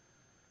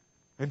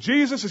 And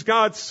Jesus is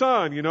God's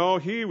son,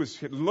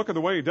 look at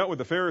the way he dealt with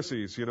the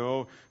Pharisees,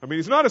 I mean,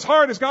 he's not as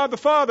hard as God the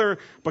Father,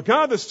 but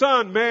God the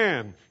Son,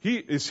 man,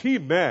 is he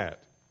mad?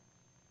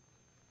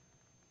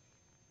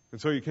 And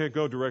so you can't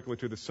go directly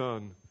to the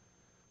Son.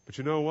 But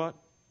you know what?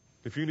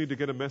 If you need to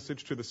get a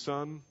message to the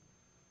Son,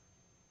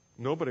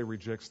 nobody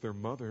rejects their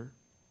mother.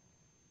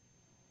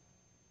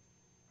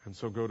 And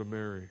so go to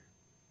Mary.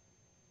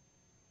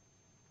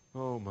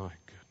 Oh my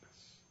goodness.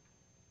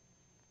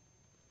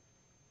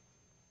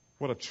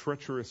 What a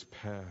treacherous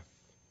path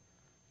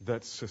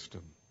that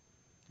system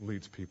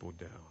leads people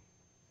down.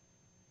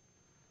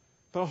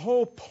 The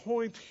whole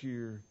point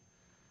here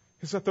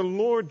is that the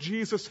Lord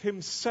Jesus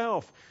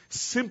Himself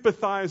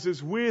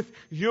sympathizes with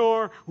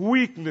your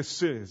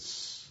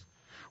weaknesses.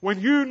 When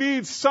you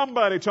need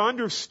somebody to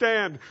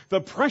understand the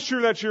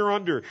pressure that you're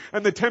under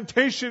and the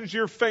temptations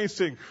you're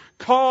facing,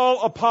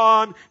 call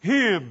upon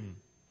Him.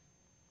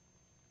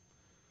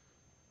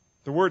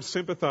 The word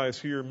sympathize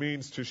here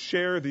means to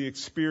share the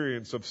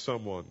experience of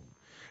someone.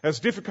 As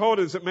difficult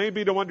as it may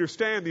be to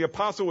understand, the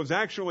apostle was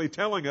actually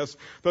telling us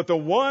that the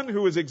one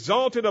who is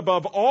exalted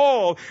above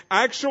all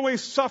actually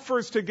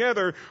suffers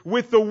together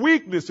with the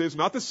weaknesses,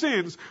 not the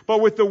sins,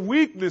 but with the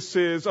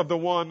weaknesses of the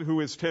one who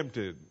is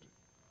tempted.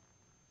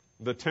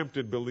 The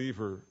tempted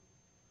believer.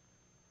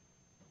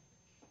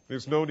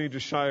 There's no need to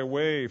shy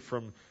away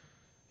from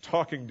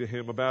talking to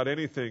him about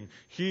anything.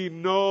 He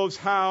knows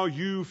how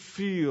you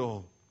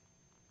feel.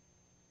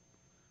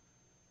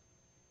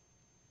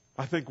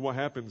 I think what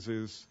happens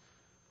is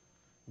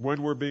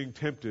when we're being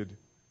tempted,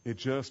 it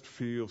just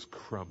feels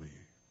crummy.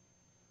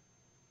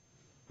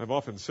 I've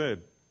often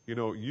said,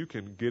 you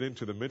can get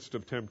into the midst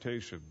of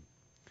temptation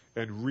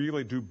and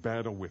really do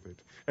battle with it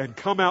and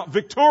come out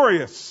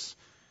victorious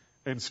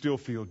and still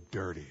feel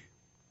dirty,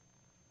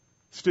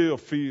 still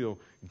feel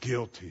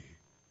guilty,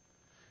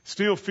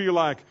 still feel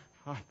like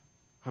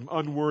I'm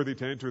unworthy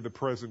to enter the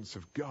presence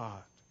of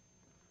God.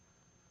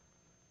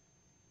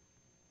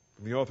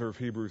 And the author of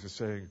Hebrews is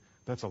saying,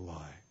 that's a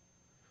lie.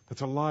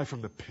 That's a lie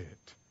from the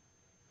pit.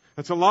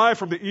 That's a lie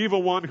from the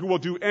evil one who will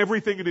do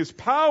everything in his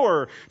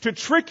power to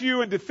trick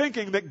you into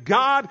thinking that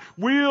God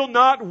will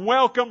not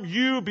welcome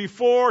you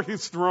before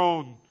his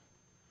throne.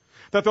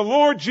 That the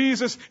Lord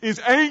Jesus is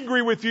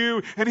angry with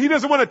you and he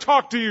doesn't want to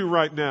talk to you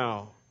right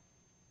now.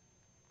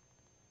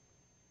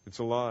 It's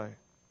a lie.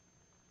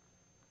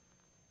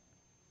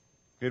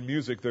 In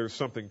music, there's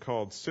something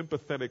called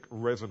sympathetic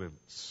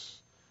resonance.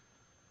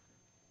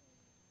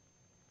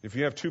 If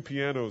you have two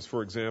pianos,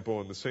 for example,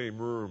 in the same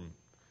room,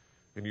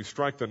 and you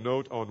strike the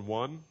note on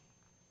one,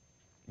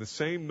 the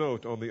same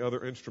note on the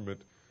other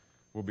instrument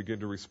will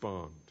begin to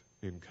respond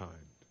in kind.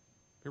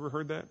 You ever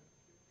heard that?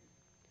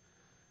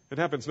 It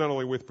happens not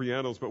only with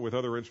pianos, but with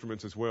other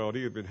instruments as well. It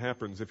even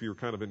happens, if you're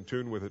kind of in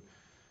tune with it,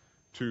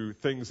 to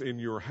things in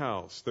your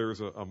house. There's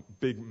a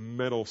big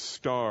metal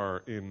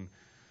star in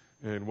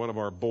one of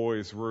our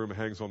boys' room,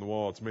 hangs on the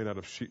wall. It's made out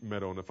of sheet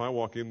metal. And if I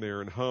walk in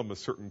there and hum a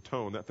certain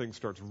tone, that thing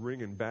starts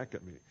ringing back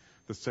at me,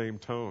 the same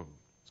tone.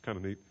 It's kind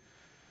of neat.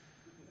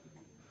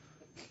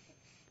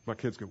 My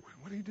kids go,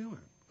 what are you doing?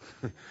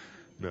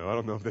 No, I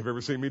don't know if they've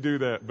ever seen me do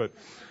that, but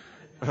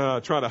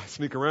try to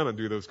sneak around and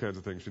do those kinds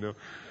of things, you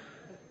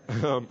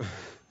know.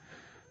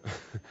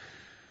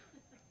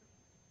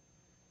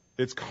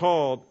 It's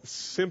called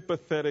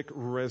sympathetic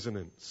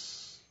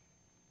resonance.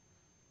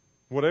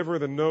 Whatever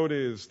the note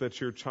is that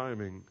you're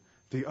chiming,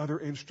 the other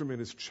instrument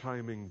is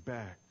chiming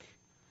back.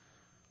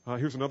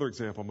 Here's another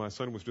example. My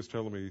son was just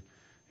telling me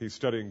he's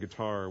studying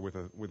guitar with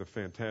a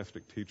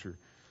fantastic teacher.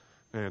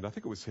 And I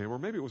think it was him, or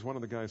maybe it was one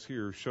of the guys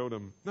here who showed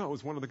him. No, it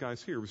was one of the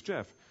guys here. It was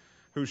Jeff,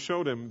 who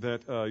showed him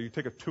that you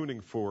take a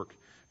tuning fork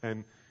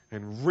and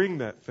ring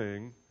that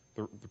thing,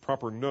 the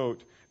proper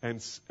note,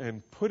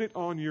 and put it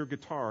on your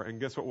guitar. And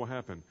guess what will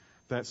happen?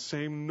 That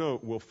same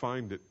note will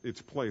find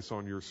its place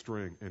on your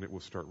string, and it will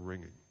start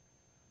ringing.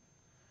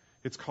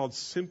 It's called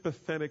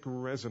sympathetic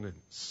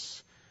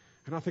resonance.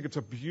 And I think it's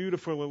a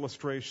beautiful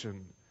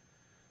illustration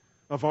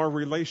of our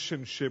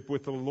relationship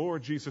with the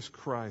Lord Jesus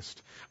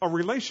Christ. A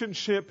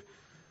relationship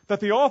that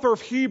the author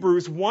of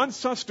Hebrews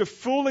wants us to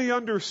fully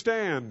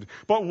understand,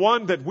 but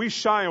one that we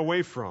shy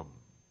away from.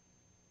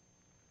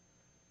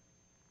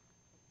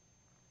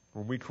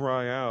 When we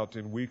cry out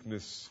in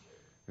weakness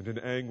and in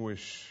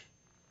anguish,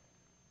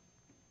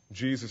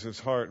 Jesus'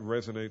 heart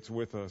resonates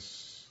with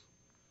us.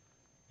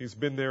 He's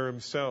been there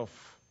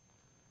himself.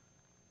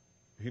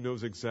 He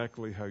knows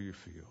exactly how you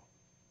feel.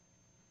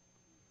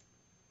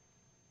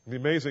 The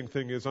amazing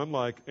thing is,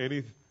 unlike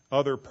any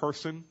other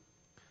person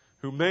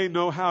who may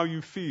know how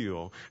you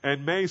feel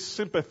and may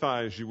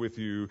sympathize with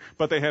you,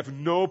 but they have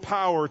no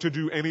power to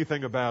do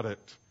anything about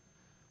it.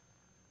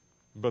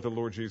 But the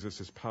Lord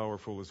Jesus is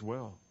powerful as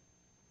well.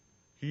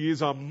 He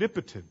is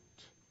omnipotent.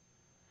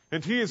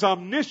 And he is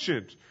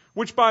omniscient,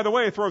 which, by the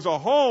way, throws a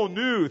whole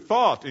new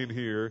thought in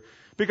here,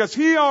 because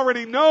he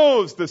already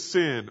knows the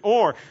sin,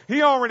 or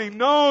he already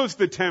knows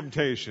the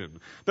temptation.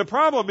 The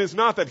problem is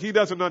not that he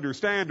doesn't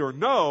understand or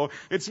know.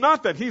 It's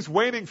not that he's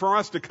waiting for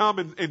us to come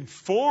and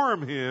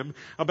inform him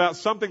about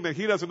something that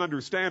he doesn't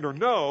understand or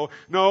know.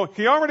 No,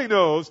 he already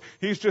knows.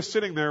 He's just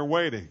sitting there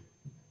waiting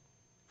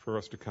for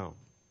us to come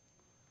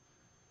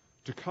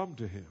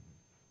to him,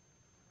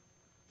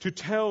 to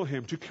tell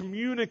him, to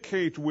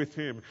communicate with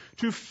him,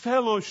 to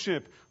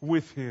fellowship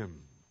with him,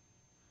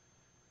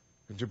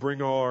 and to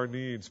bring all our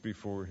needs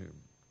before him.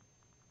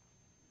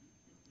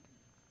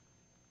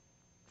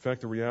 In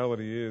fact, the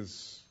reality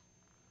is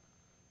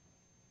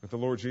that the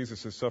Lord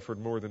Jesus has suffered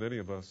more than any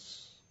of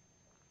us.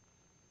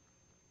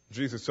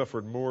 Jesus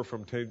suffered more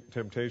from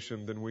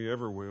temptation than we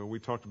ever will. We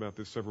talked about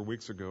this several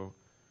weeks ago.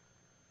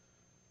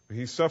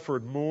 He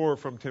suffered more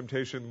from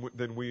temptation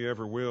than we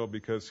ever will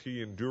because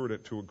he endured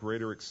it to a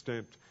greater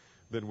extent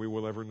than we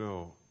will ever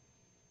know.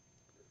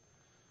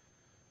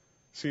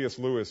 C.S.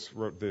 Lewis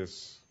wrote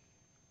this: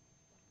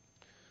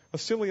 "A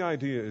silly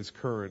idea is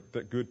current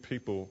that good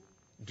people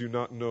do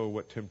not know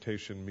what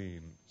temptation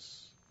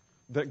means.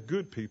 That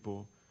good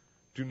people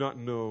do not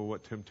know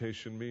what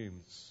temptation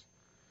means.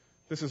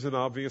 This is an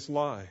obvious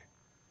lie.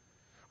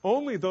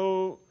 Only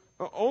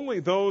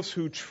those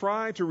who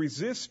try to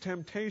resist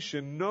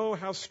temptation know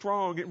how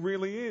strong it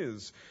really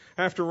is.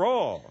 After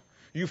all,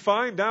 you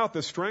find out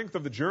the strength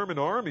of the German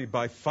army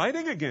by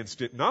fighting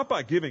against it, not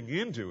by giving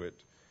in to it.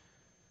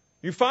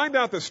 You find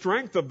out the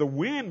strength of the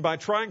wind by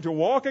trying to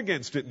walk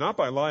against it, not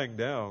by lying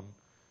down.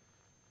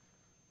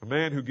 A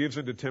man who gives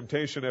in to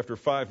temptation after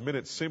 5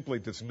 minutes simply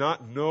does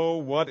not know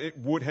what it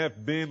would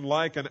have been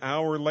like an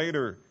hour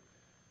later.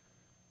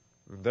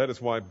 And that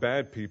is why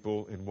bad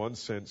people, in one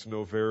sense,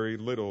 know very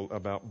little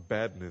about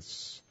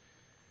badness.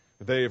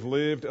 They have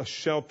lived a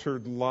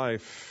sheltered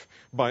life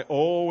by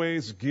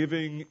always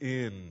giving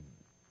in.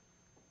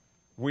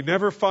 We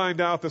never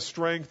find out the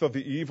strength of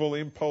the evil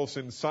impulse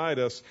inside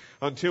us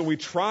until we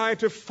try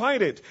to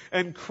fight it.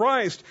 And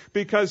Christ,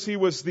 because He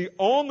was the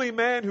only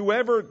man who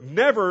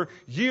never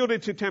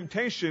yielded to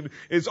temptation,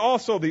 is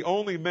also the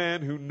only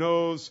man who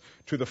knows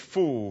to the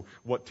full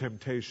what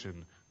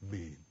temptation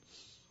means.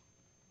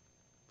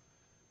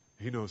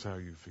 He knows how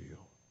you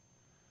feel.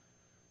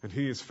 And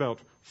He has felt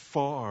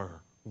far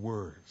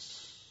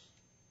worse.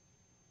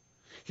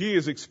 He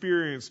has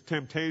experienced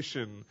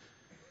temptation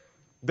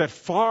that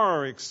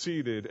far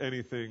exceeded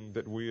anything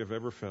that we have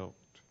ever felt.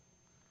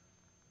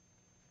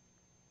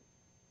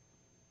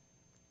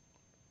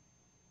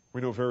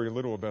 We know very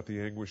little about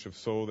the anguish of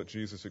soul that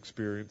Jesus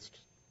experienced.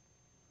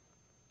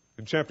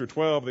 In chapter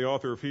 12, the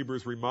author of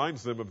Hebrews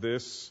reminds them of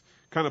this,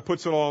 kind of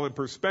puts it all in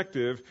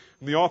perspective,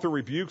 and the author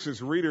rebukes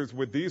his readers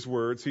with these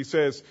words. He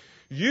says,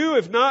 "You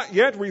have not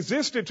yet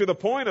resisted to the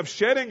point of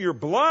shedding your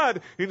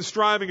blood in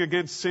striving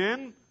against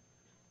sin."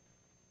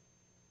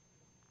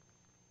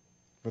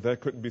 But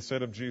that couldn't be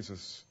said of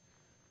Jesus.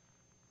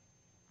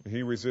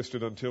 He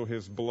resisted until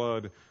His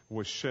blood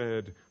was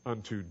shed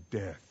unto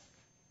death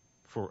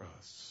for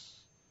us.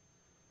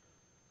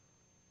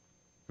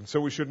 And so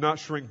we should not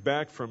shrink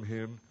back from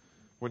Him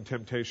when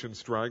temptation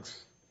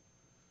strikes.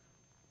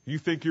 You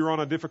think you're on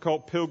a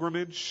difficult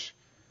pilgrimage?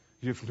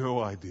 You have no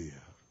idea.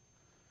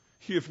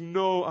 You have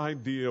no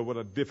idea what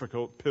a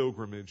difficult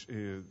pilgrimage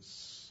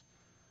is.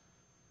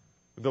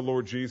 The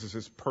Lord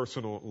Jesus'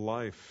 personal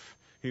life,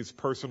 His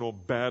personal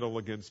battle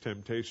against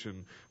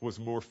temptation was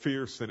more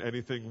fierce than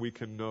anything we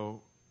can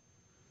know.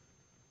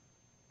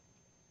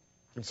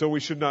 And so we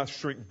should not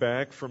shrink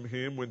back from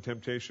Him when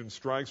temptation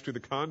strikes. To the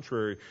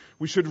contrary,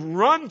 we should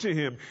run to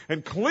Him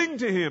and cling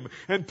to Him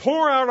and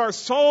pour out our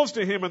souls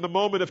to Him in the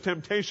moment of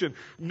temptation,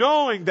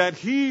 knowing that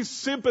He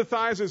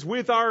sympathizes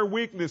with our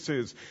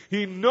weaknesses.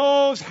 He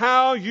knows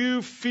how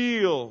you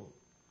feel.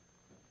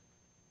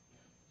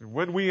 And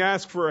when we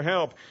ask for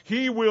help,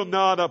 He will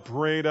not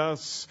upbraid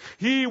us.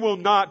 He will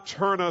not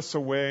turn us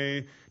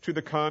away. To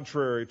the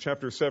contrary,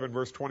 chapter 7,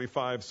 verse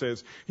 25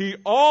 says, He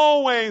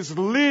always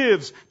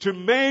lives to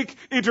make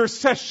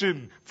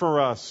intercession for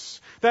us.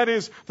 That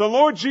is, the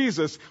Lord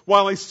Jesus,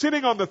 while He's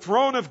sitting on the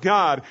throne of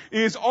God,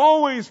 is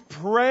always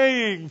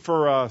praying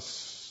for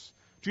us.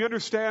 Do you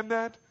understand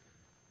that?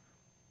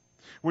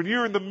 When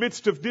you're in the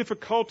midst of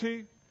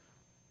difficulty,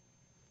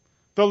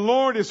 the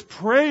Lord is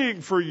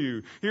praying for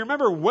you. You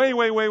remember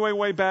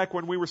way back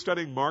when we were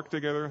studying Mark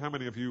together? How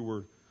many of you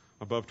were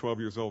above 12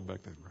 years old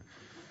back then,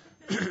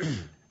 right?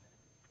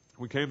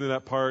 We came to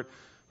that part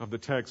of the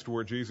text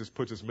where Jesus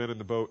puts His men in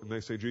the boat and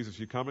they say, Jesus,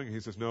 you coming? And He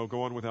says, no,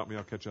 go on without me,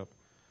 I'll catch up.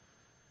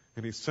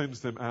 And He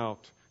sends them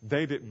out.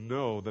 They didn't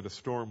know that a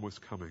storm was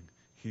coming.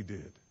 He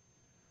did.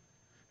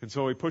 And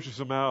so He pushes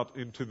them out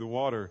into the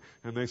water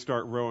and they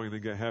start rowing. They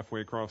get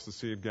halfway across the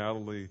Sea of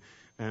Galilee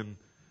and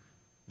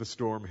the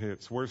storm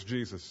hits. Where's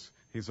Jesus?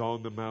 He's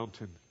on the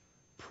mountain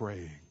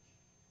praying.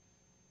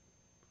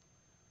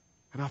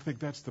 And I think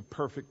that's the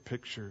perfect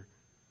picture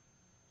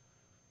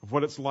of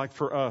what it's like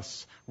for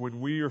us when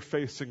we are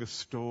facing a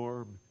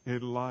storm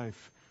in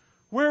life.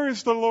 Where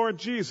is the Lord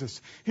Jesus?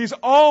 He's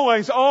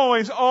always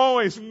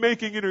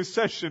making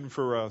intercession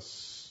for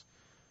us.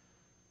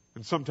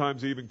 And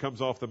sometimes He even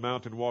comes off the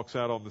mountain, walks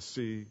out on the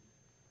sea,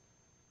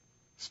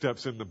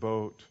 steps in the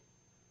boat,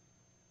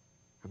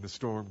 and the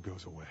storm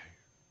goes away.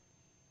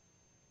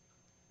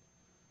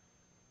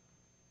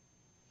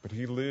 But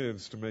He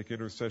lives to make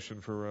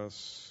intercession for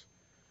us.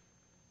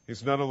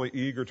 He's not only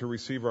eager to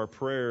receive our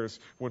prayers.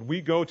 When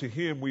we go to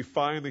Him, we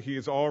find that He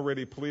is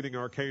already pleading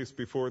our case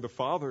before the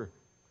Father.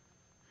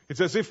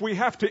 It's as if we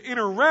have to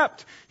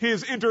interrupt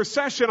His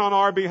intercession on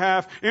our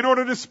behalf in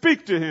order to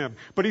speak to Him.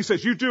 But He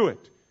says, you do it.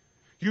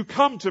 You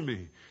come to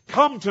me.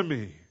 Come to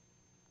me.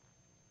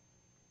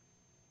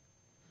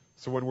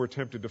 So when we're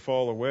tempted to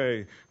fall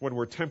away, when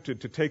we're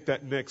tempted to take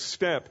that next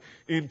step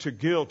into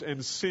guilt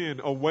and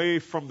sin, away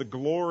from the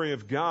glory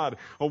of God,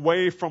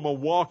 away from a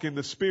walk in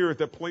the Spirit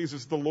that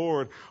pleases the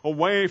Lord,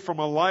 away from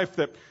a life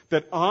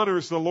that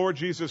honors the Lord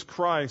Jesus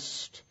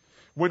Christ,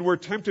 when we're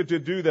tempted to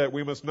do that,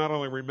 we must not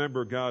only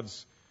remember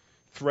God's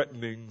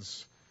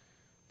threatenings,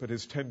 but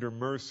His tender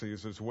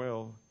mercies as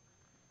well.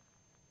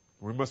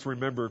 We must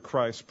remember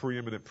Christ's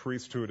preeminent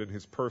priesthood and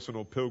His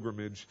personal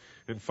pilgrimage.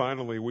 And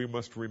finally, we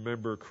must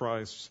remember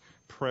Christ's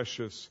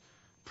precious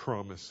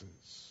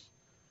promises.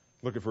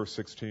 Look at verse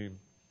 16.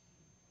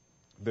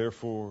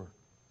 Therefore,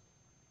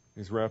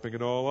 He's wrapping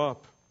it all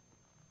up.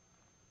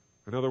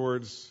 In other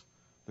words,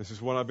 this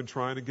is what I've been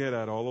trying to get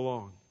at all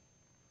along.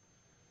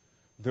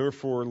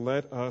 Therefore,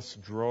 let us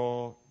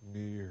draw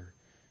near.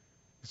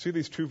 You see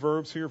these two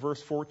verbs here?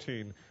 Verse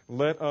 14.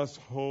 Let us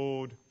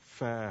hold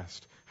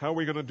fast. How are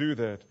we going to do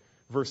that?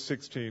 Verse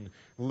 16,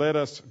 let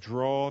us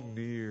draw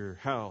near.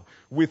 How?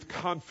 With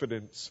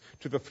confidence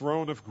to the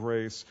throne of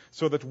grace,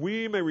 so that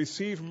we may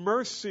receive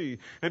mercy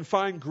and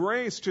find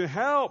grace to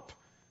help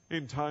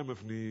in time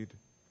of need.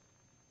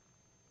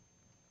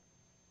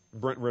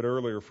 Brent read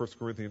earlier 1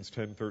 Corinthians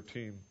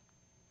 10:13.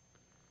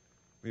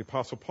 The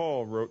Apostle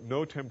Paul wrote,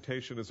 "No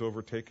temptation has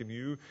overtaken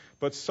you,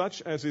 but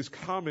such as is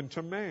common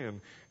to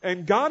man.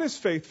 And God is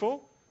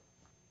faithful,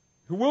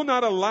 who will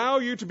not allow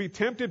you to be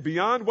tempted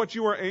beyond what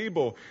you are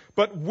able,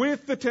 but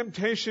with the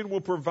temptation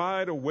will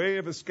provide a way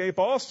of escape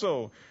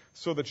also,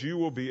 so that you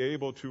will be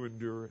able to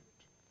endure it."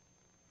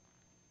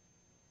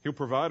 He'll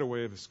provide a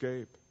way of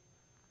escape.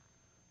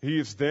 He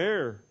is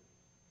there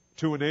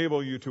to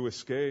enable you to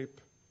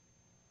escape.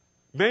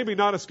 Maybe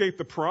not escape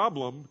the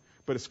problem,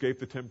 but escape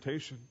the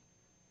temptation.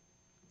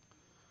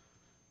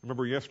 I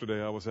remember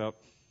yesterday I was out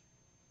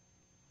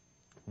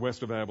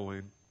west of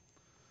Abilene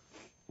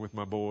with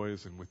my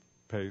boys and with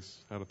Pace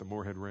out at the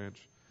Moorhead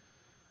Ranch.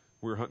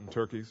 We were hunting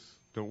turkeys.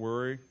 Don't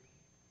worry.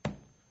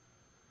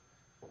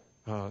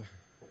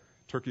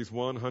 Turkeys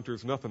won,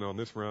 hunters nothing on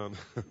this round.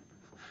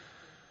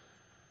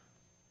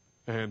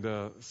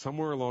 And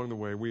somewhere along the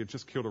way, we had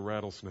just killed a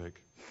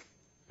rattlesnake.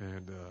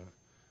 And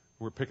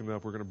we're picking it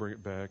up. We're going to bring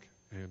it back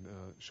and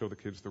show the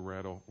kids the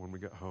rattle when we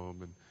get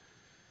home.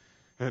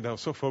 And I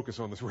was so focused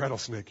on this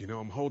rattlesnake.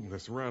 I'm holding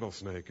this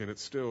rattlesnake, and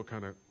it's still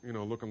kind of,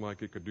 looking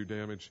like it could do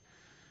damage.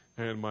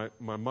 And my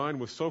mind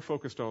was so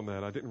focused on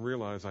that, I didn't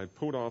realize I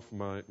pulled off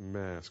my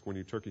mask. When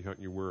you turkey hunt,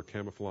 you wear a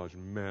camouflage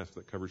mask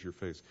that covers your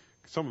face.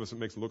 Some of us, it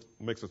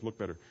makes us look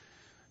better.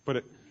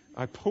 But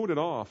I pulled it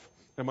off,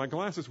 and my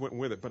glasses went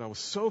with it. But I was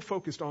so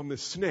focused on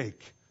this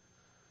snake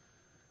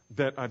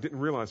that I didn't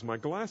realize my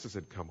glasses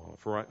had come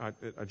off. Or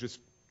I just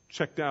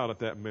checked out at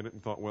that minute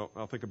and thought, well,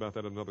 I'll think about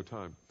that another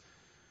time.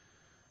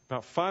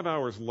 About 5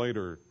 hours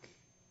later,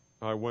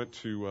 I went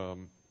to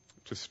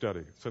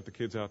study. Sent the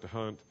kids out to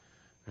hunt.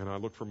 And I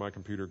looked for my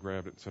computer,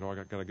 grabbed it, and said, I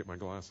got to get my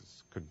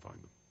glasses. Couldn't find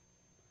them.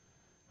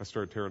 I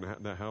started tearing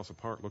that house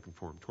apart looking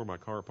for them. Tore my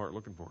car apart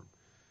looking for them.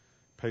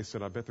 Pace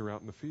said, I bet they're out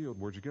in the field.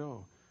 Where'd you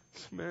go? I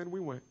said, man, we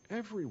went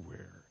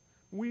everywhere.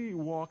 We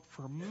walked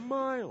for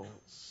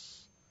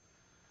miles.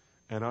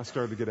 And I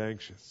started to get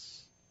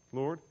anxious.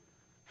 Lord,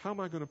 how am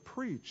I going to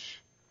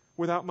preach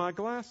without my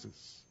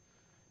glasses?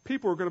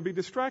 People are going to be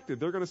distracted.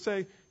 They're going to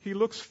say, he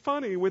looks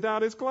funny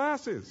without his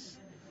glasses.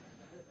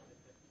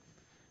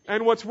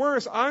 And what's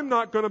worse, I'm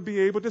not going to be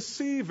able to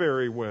see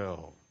very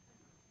well.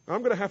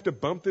 I'm going to have to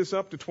bump this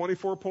up to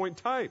 24-point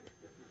type.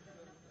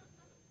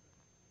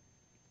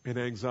 And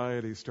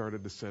anxiety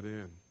started to set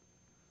in.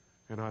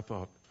 And I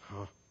thought,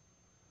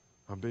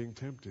 I'm being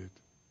tempted.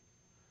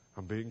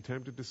 I'm being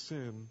tempted to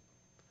sin.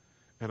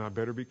 And I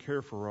better be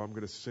careful or I'm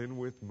going to sin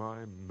with my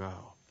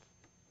mouth.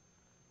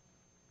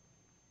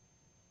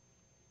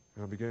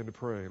 And I began to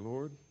pray,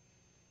 Lord,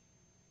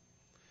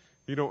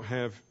 I don't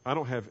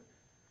have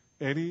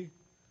any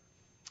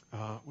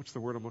what's the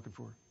word I'm looking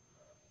for?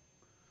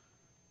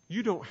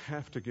 You don't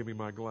have to give me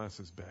my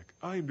glasses back.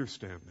 I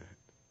understand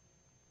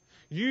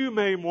that. You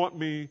may want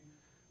me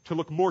to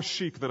look more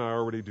chic than I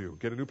already do.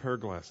 Get a new pair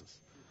of glasses.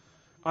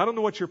 I don't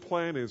know what your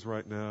plan is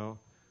right now,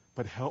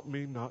 but help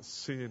me not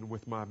sin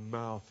with my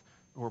mouth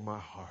or my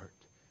heart.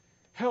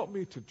 Help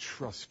me to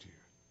trust you.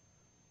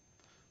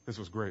 This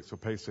was great. So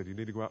Pace said, you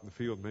need to go out in the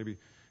field. Maybe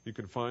you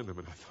can find them.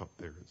 And I thought,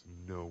 there is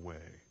no way.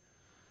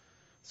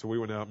 So we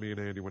went out, me and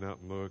Andy went out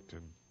and looked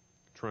and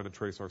trying to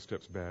trace our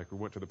steps back. We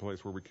went to the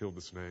place where we killed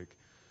the snake,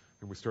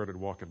 and we started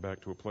walking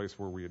back to a place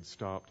where we had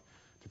stopped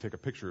to take a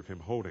picture of him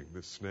holding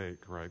this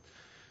snake, right?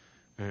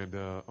 And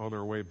on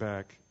our way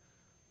back,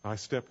 I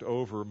stepped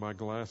over my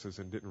glasses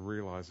and didn't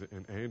realize it.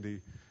 And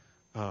Andy,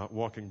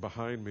 walking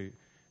behind me,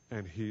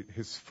 and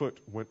his foot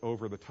went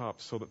over the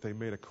top so that they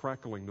made a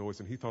crackling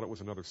noise, and he thought it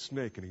was another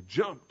snake, and he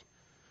jumped.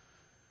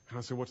 And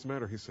I said, what's the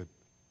matter? He said,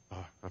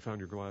 I found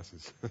your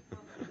glasses.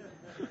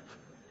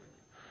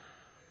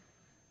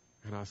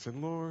 And I said,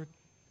 Lord,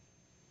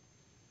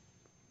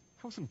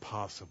 that was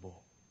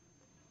impossible.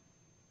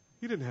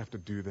 You didn't have to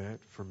do that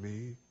for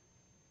me.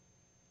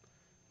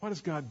 Why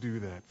does God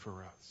do that for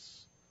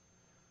us?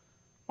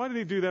 Why did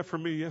he do that for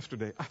me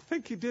yesterday? I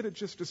think he did it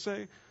just to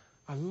say,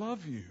 I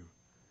love you.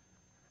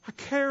 I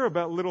care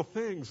about little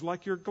things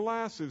like your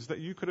glasses that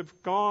you could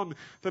have gone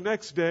the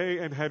next day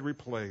and had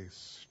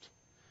replaced.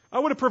 I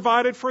would have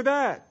provided for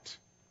that.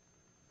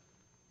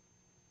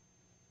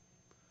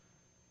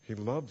 He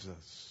loves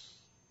us.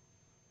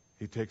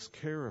 He takes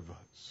care of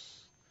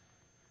us.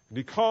 And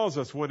he calls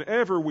us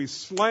whenever we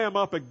slam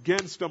up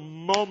against a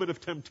moment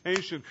of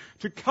temptation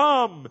to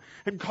come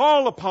and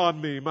call upon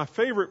me. My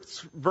favorite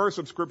verse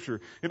of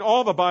Scripture in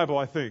all the Bible,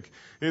 I think,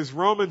 is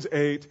Romans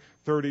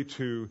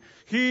 8:32.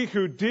 He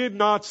who did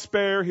not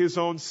spare his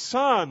own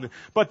Son,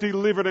 but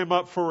delivered him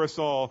up for us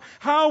all,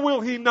 how will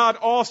he not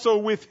also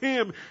with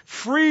him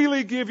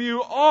freely give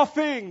you all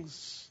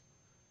things?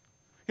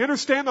 You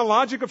understand the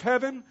logic of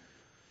heaven?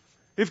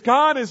 If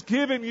God has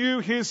given you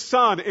his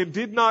Son and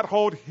did not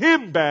hold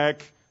him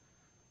back,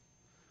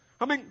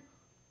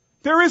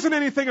 there isn't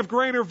anything of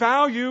greater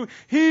value.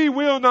 He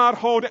will not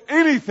hold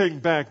anything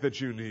back that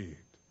you need.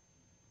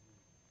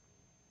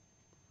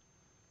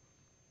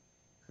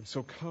 And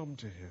so come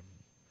to him.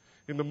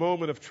 In the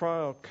moment of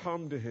trial,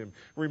 come to him.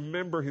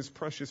 Remember his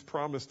precious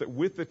promise that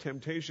with the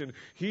temptation,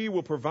 he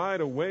will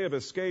provide a way of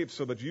escape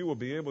so that you will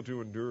be able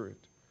to endure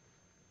it.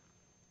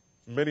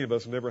 Many of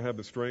us never have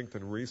the strength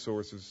and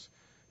resources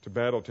to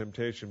battle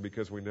temptation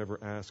because we never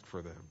ask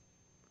for them.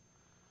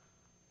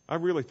 I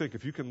really think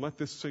if you can let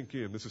this sink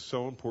in, this is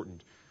so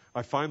important.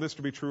 I find this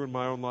to be true in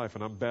my own life,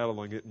 and I'm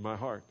battling it in my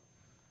heart.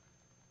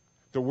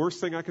 The worst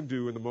thing I can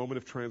do in the moment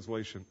of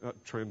temptation.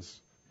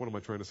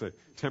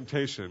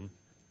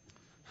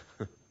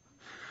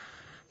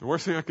 The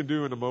worst thing I can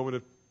do in a moment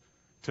of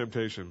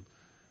temptation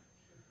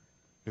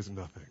is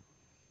nothing.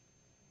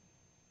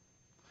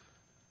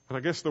 And I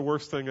guess the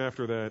worst thing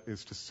after that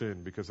is to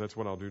sin, because that's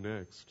what I'll do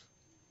next.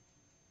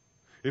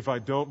 If I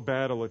don't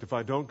battle it, if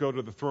I don't go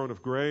to the throne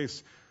of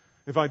grace,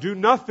 if I do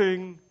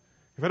nothing,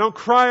 if I don't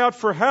cry out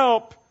for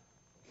help,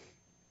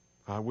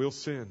 I will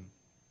sin.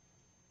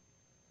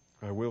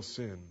 I will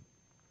sin.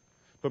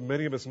 But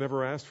many of us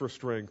never ask for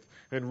strength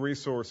and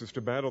resources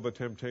to battle the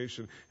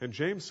temptation. And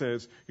James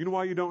says, you know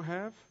why you don't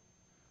have?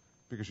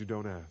 Because you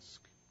don't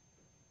ask.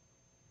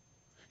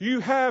 You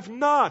have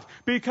not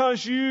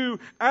because you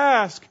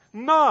ask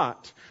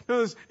not.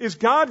 Now, is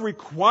God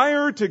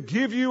required to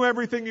give you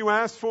everything you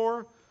asked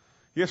for?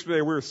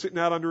 Yesterday we were sitting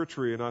out under a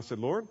tree and I said,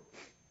 Lord,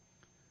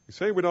 you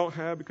say we don't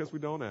have because we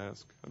don't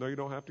ask. I know you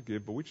don't have to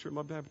give, but we'd sure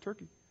love to have a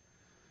turkey.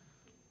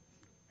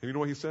 And you know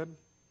what he said?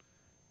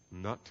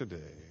 Not today.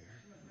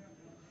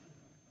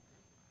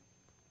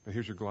 But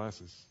here's your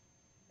glasses.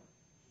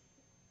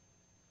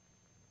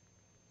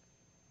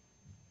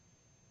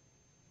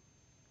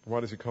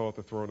 Why does he call it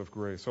the throne of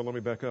grace? So let me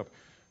back up.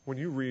 When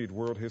you read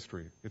world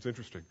history, it's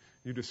interesting.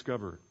 You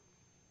discover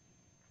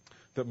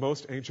that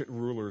most ancient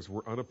rulers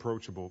were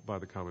unapproachable by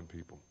the common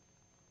people.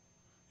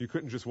 You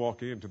couldn't just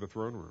walk into the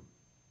throne room.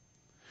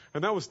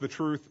 And that was the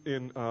truth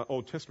in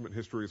Old Testament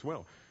history as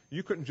well.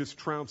 You couldn't just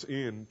trounce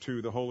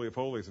into the Holy of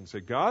Holies and say,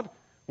 God,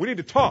 we need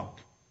to talk.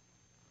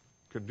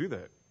 Couldn't do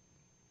that.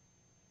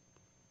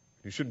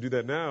 You shouldn't do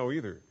that now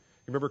either. You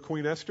remember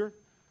Queen Esther?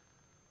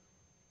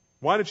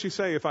 Why did she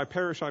say, if I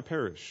perish, I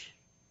perish?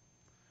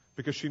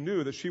 Because she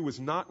knew that she was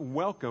not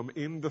welcome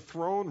in the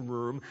throne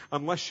room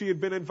unless she had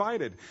been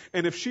invited.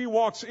 And if she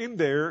walks in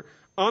there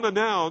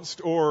unannounced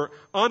or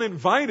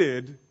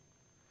uninvited,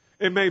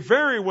 it may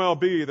very well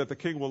be that the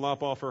king will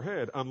lop off her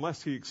head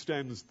unless he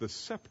extends the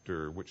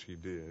scepter, which he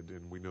did,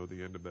 and we know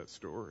the end of that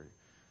story.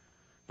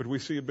 But we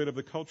see a bit of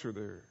the culture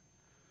there.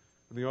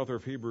 And the author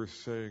of Hebrews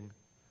saying,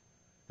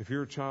 if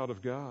you're a child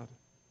of God,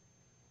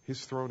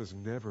 his throne is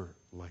never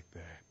like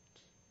that.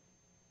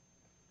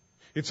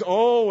 It's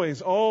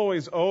always,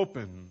 always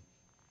open.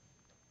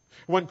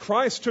 When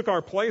Christ took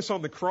our place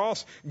on the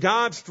cross,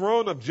 God's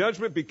throne of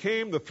judgment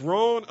became the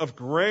throne of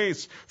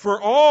grace for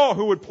all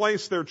who would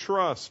place their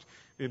trust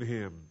in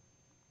him.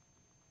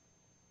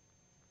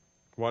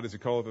 Why does he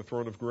call it the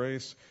throne of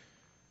grace?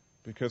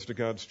 Because to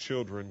God's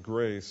children,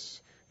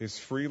 grace is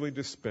freely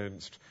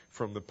dispensed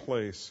from the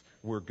place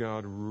where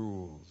God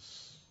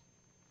rules.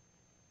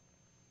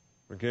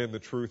 Again, the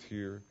truth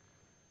here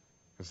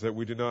is that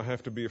we do not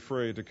have to be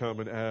afraid to come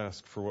and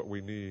ask for what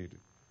we need.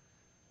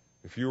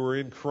 If you are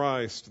in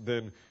Christ,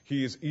 then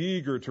he is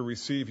eager to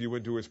receive you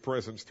into his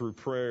presence through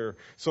prayer.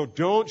 So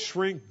don't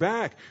shrink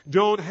back.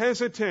 Don't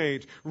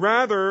hesitate.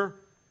 Rather,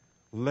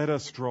 let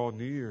us draw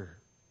near.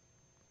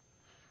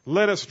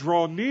 Let us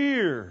draw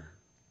near.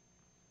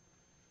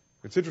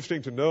 It's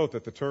interesting to note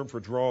that the term for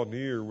draw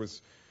near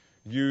was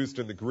used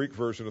in the Greek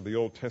version of the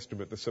Old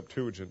Testament, the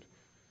Septuagint.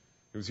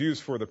 It was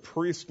used for the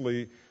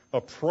priestly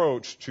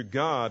approach to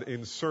God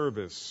in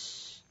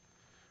service.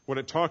 When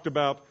it talked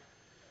about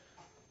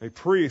a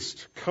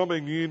priest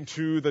coming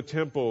into the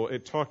temple,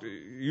 it talked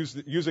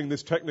using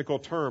this technical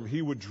term,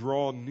 he would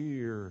draw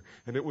near,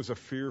 and it was a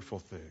fearful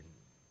thing.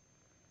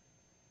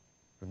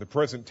 And the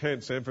present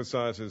tense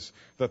emphasizes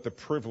that the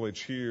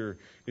privilege here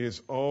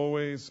is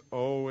always,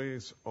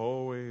 always,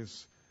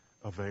 always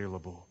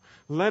available.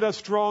 Let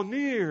us draw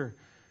near.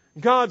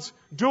 God's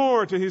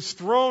door to his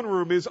throne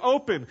room is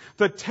open.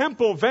 The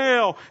temple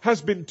veil has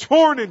been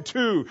torn in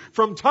two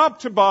from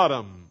top to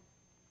bottom.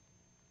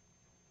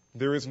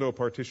 There is no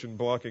partition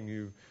blocking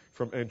you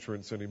from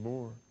entrance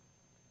anymore.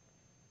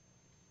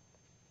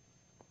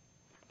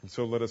 And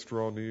so let us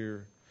draw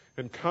near.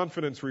 And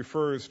confidence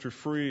refers to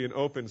free and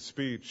open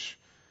speech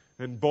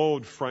and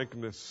bold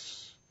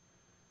frankness.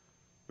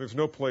 There's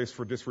no place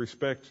for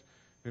disrespect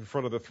in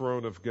front of the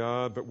throne of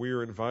God, but we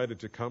are invited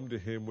to come to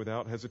him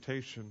without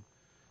hesitation.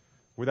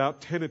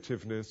 Without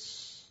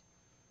tentativeness.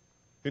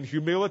 In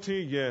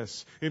humility,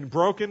 yes. In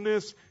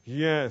brokenness,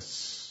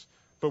 yes.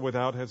 But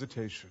without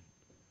hesitation.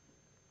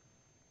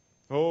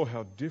 Oh,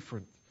 how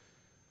different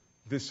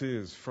this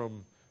is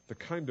from the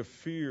kind of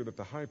fear that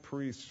the high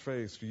priests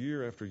faced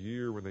year after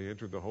year when they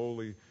entered the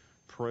holy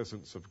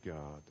presence of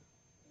God.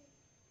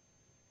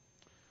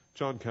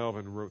 John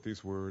Calvin wrote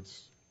these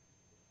words.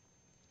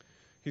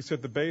 He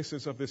said, the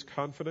basis of this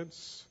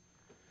confidence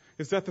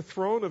is that the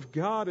throne of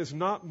God is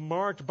not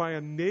marked by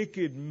a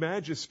naked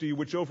majesty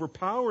which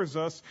overpowers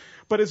us,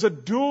 but is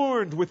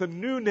adorned with a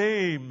new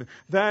name,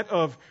 that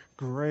of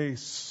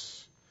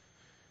grace.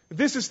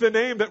 This is the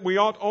name that we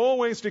ought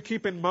always to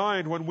keep in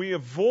mind when we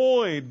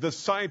avoid the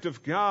sight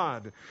of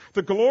God.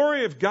 The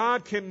glory of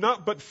God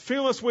cannot but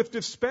fill us with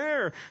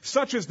despair.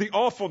 Such is the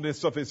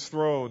awfulness of His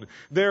throne.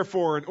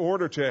 Therefore, in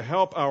order to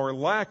help our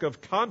lack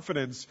of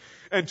confidence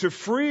and to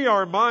free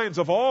our minds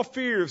of all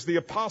fears, the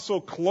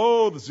apostle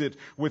clothes it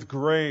with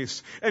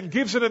grace and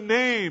gives it a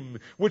name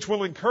which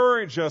will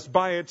encourage us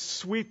by its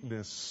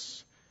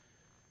sweetness.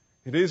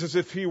 It is as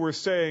if he were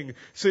saying,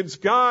 since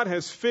God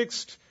has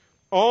fixed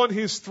on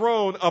His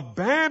throne a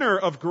banner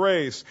of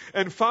grace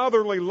and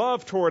fatherly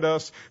love toward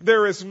us,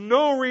 there is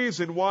no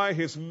reason why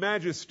His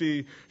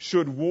majesty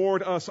should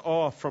ward us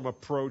off from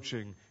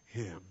approaching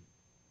Him.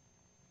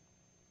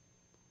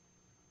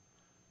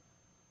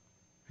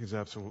 He's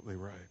absolutely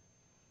right.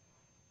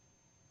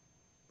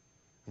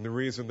 And the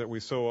reason that we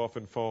so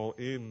often fall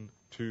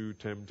into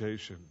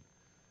temptation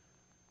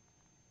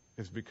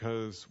is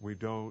because we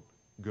don't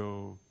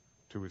go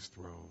to His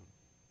throne.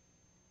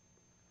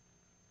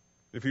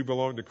 If you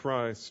belong to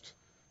Christ,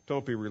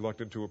 don't be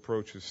reluctant to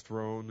approach His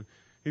throne.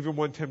 Even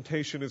when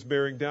temptation is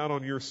bearing down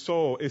on your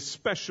soul,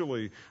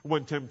 especially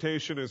when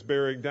temptation is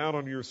bearing down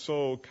on your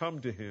soul,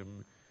 come to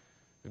Him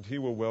and He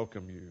will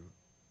welcome you.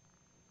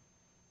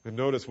 And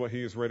notice what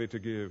He is ready to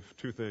give.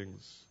 Two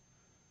things.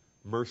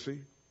 Mercy,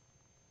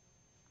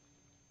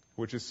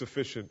 which is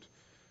sufficient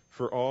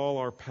for all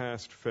our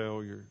past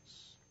failures.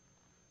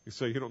 You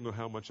say, you don't know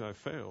how much I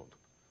failed.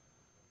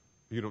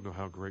 You don't know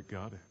how great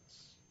God is.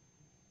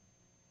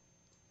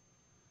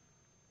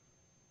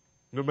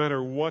 No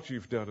matter what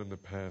you've done in the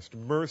past,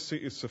 mercy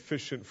is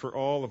sufficient for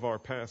all of our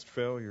past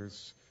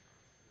failures.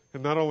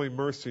 And not only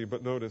mercy,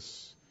 but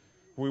notice,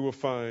 we will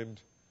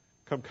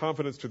come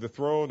confidence to the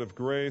throne of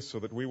grace so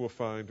that we will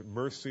find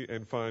mercy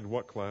and find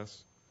what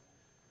class?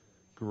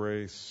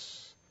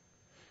 Grace.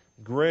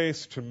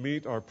 Grace to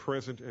meet our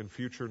present and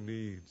future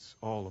needs,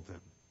 all of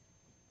them.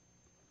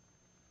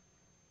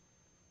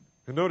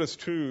 And notice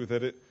too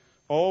that it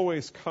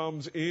always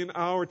comes in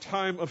our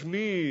time of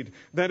need.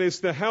 That is,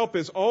 the help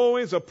is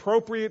always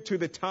appropriate to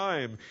the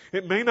time.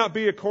 It may not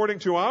be according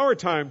to our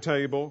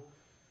timetable,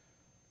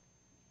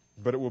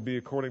 but it will be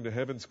according to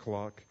heaven's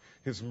clock.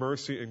 His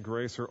mercy and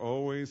grace are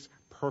always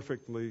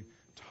perfectly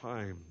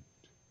timed.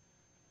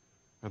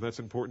 And that's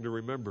important to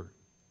remember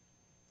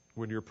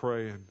when you're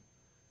praying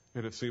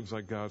and it seems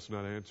like God's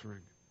not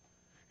answering.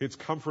 It's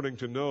comforting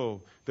to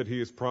know that He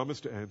has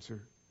promised to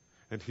answer,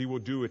 and He will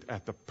do it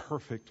at the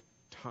perfect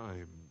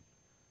time.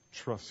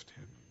 Trust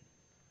Him.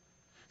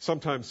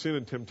 Sometimes sin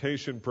and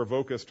temptation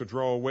provoke us to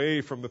draw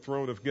away from the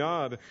throne of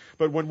God.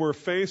 But when we're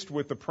faced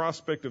with the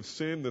prospect of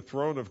sin, the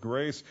throne of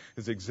grace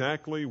is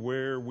exactly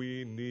where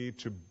we need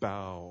to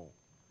bow.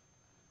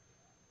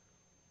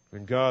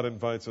 And God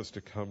invites us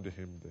to come to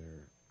Him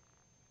there.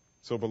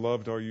 So,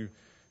 beloved, are you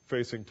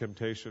facing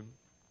temptation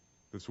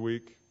this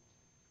week?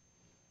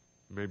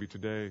 Maybe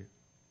today.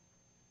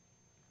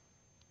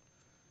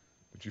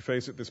 Did you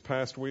face it this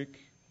past week?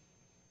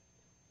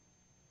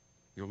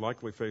 You'll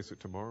likely face it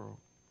tomorrow.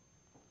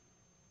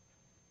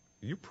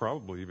 You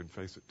probably even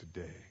face it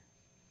today.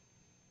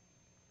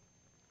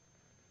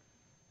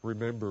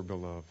 Remember,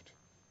 beloved,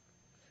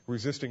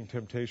 resisting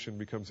temptation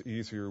becomes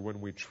easier when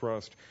we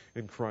trust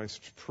in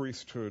Christ's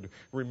priesthood.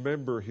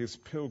 Remember His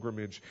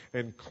pilgrimage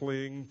and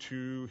cling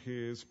to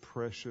His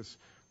precious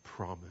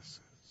promises.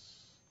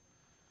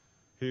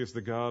 He is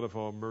the God of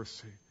all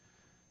mercy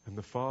and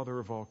the Father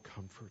of all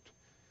comfort.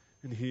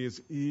 And He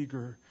is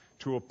eager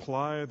to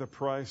apply the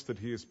price that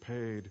He has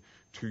paid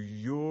to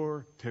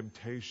your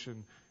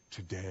temptation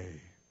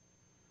today.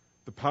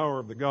 The power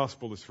of the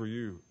gospel is for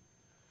you.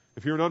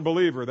 If you're an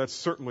unbeliever, that's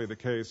certainly the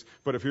case.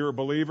 But if you're a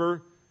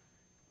believer,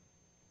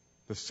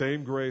 the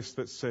same grace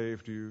that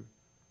saved you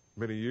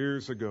many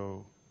years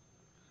ago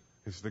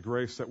is the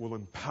grace that will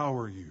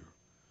empower you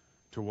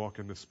to walk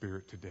in the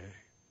Spirit today.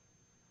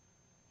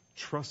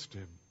 Trust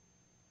Him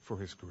for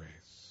His grace.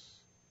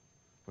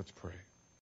 Let's pray.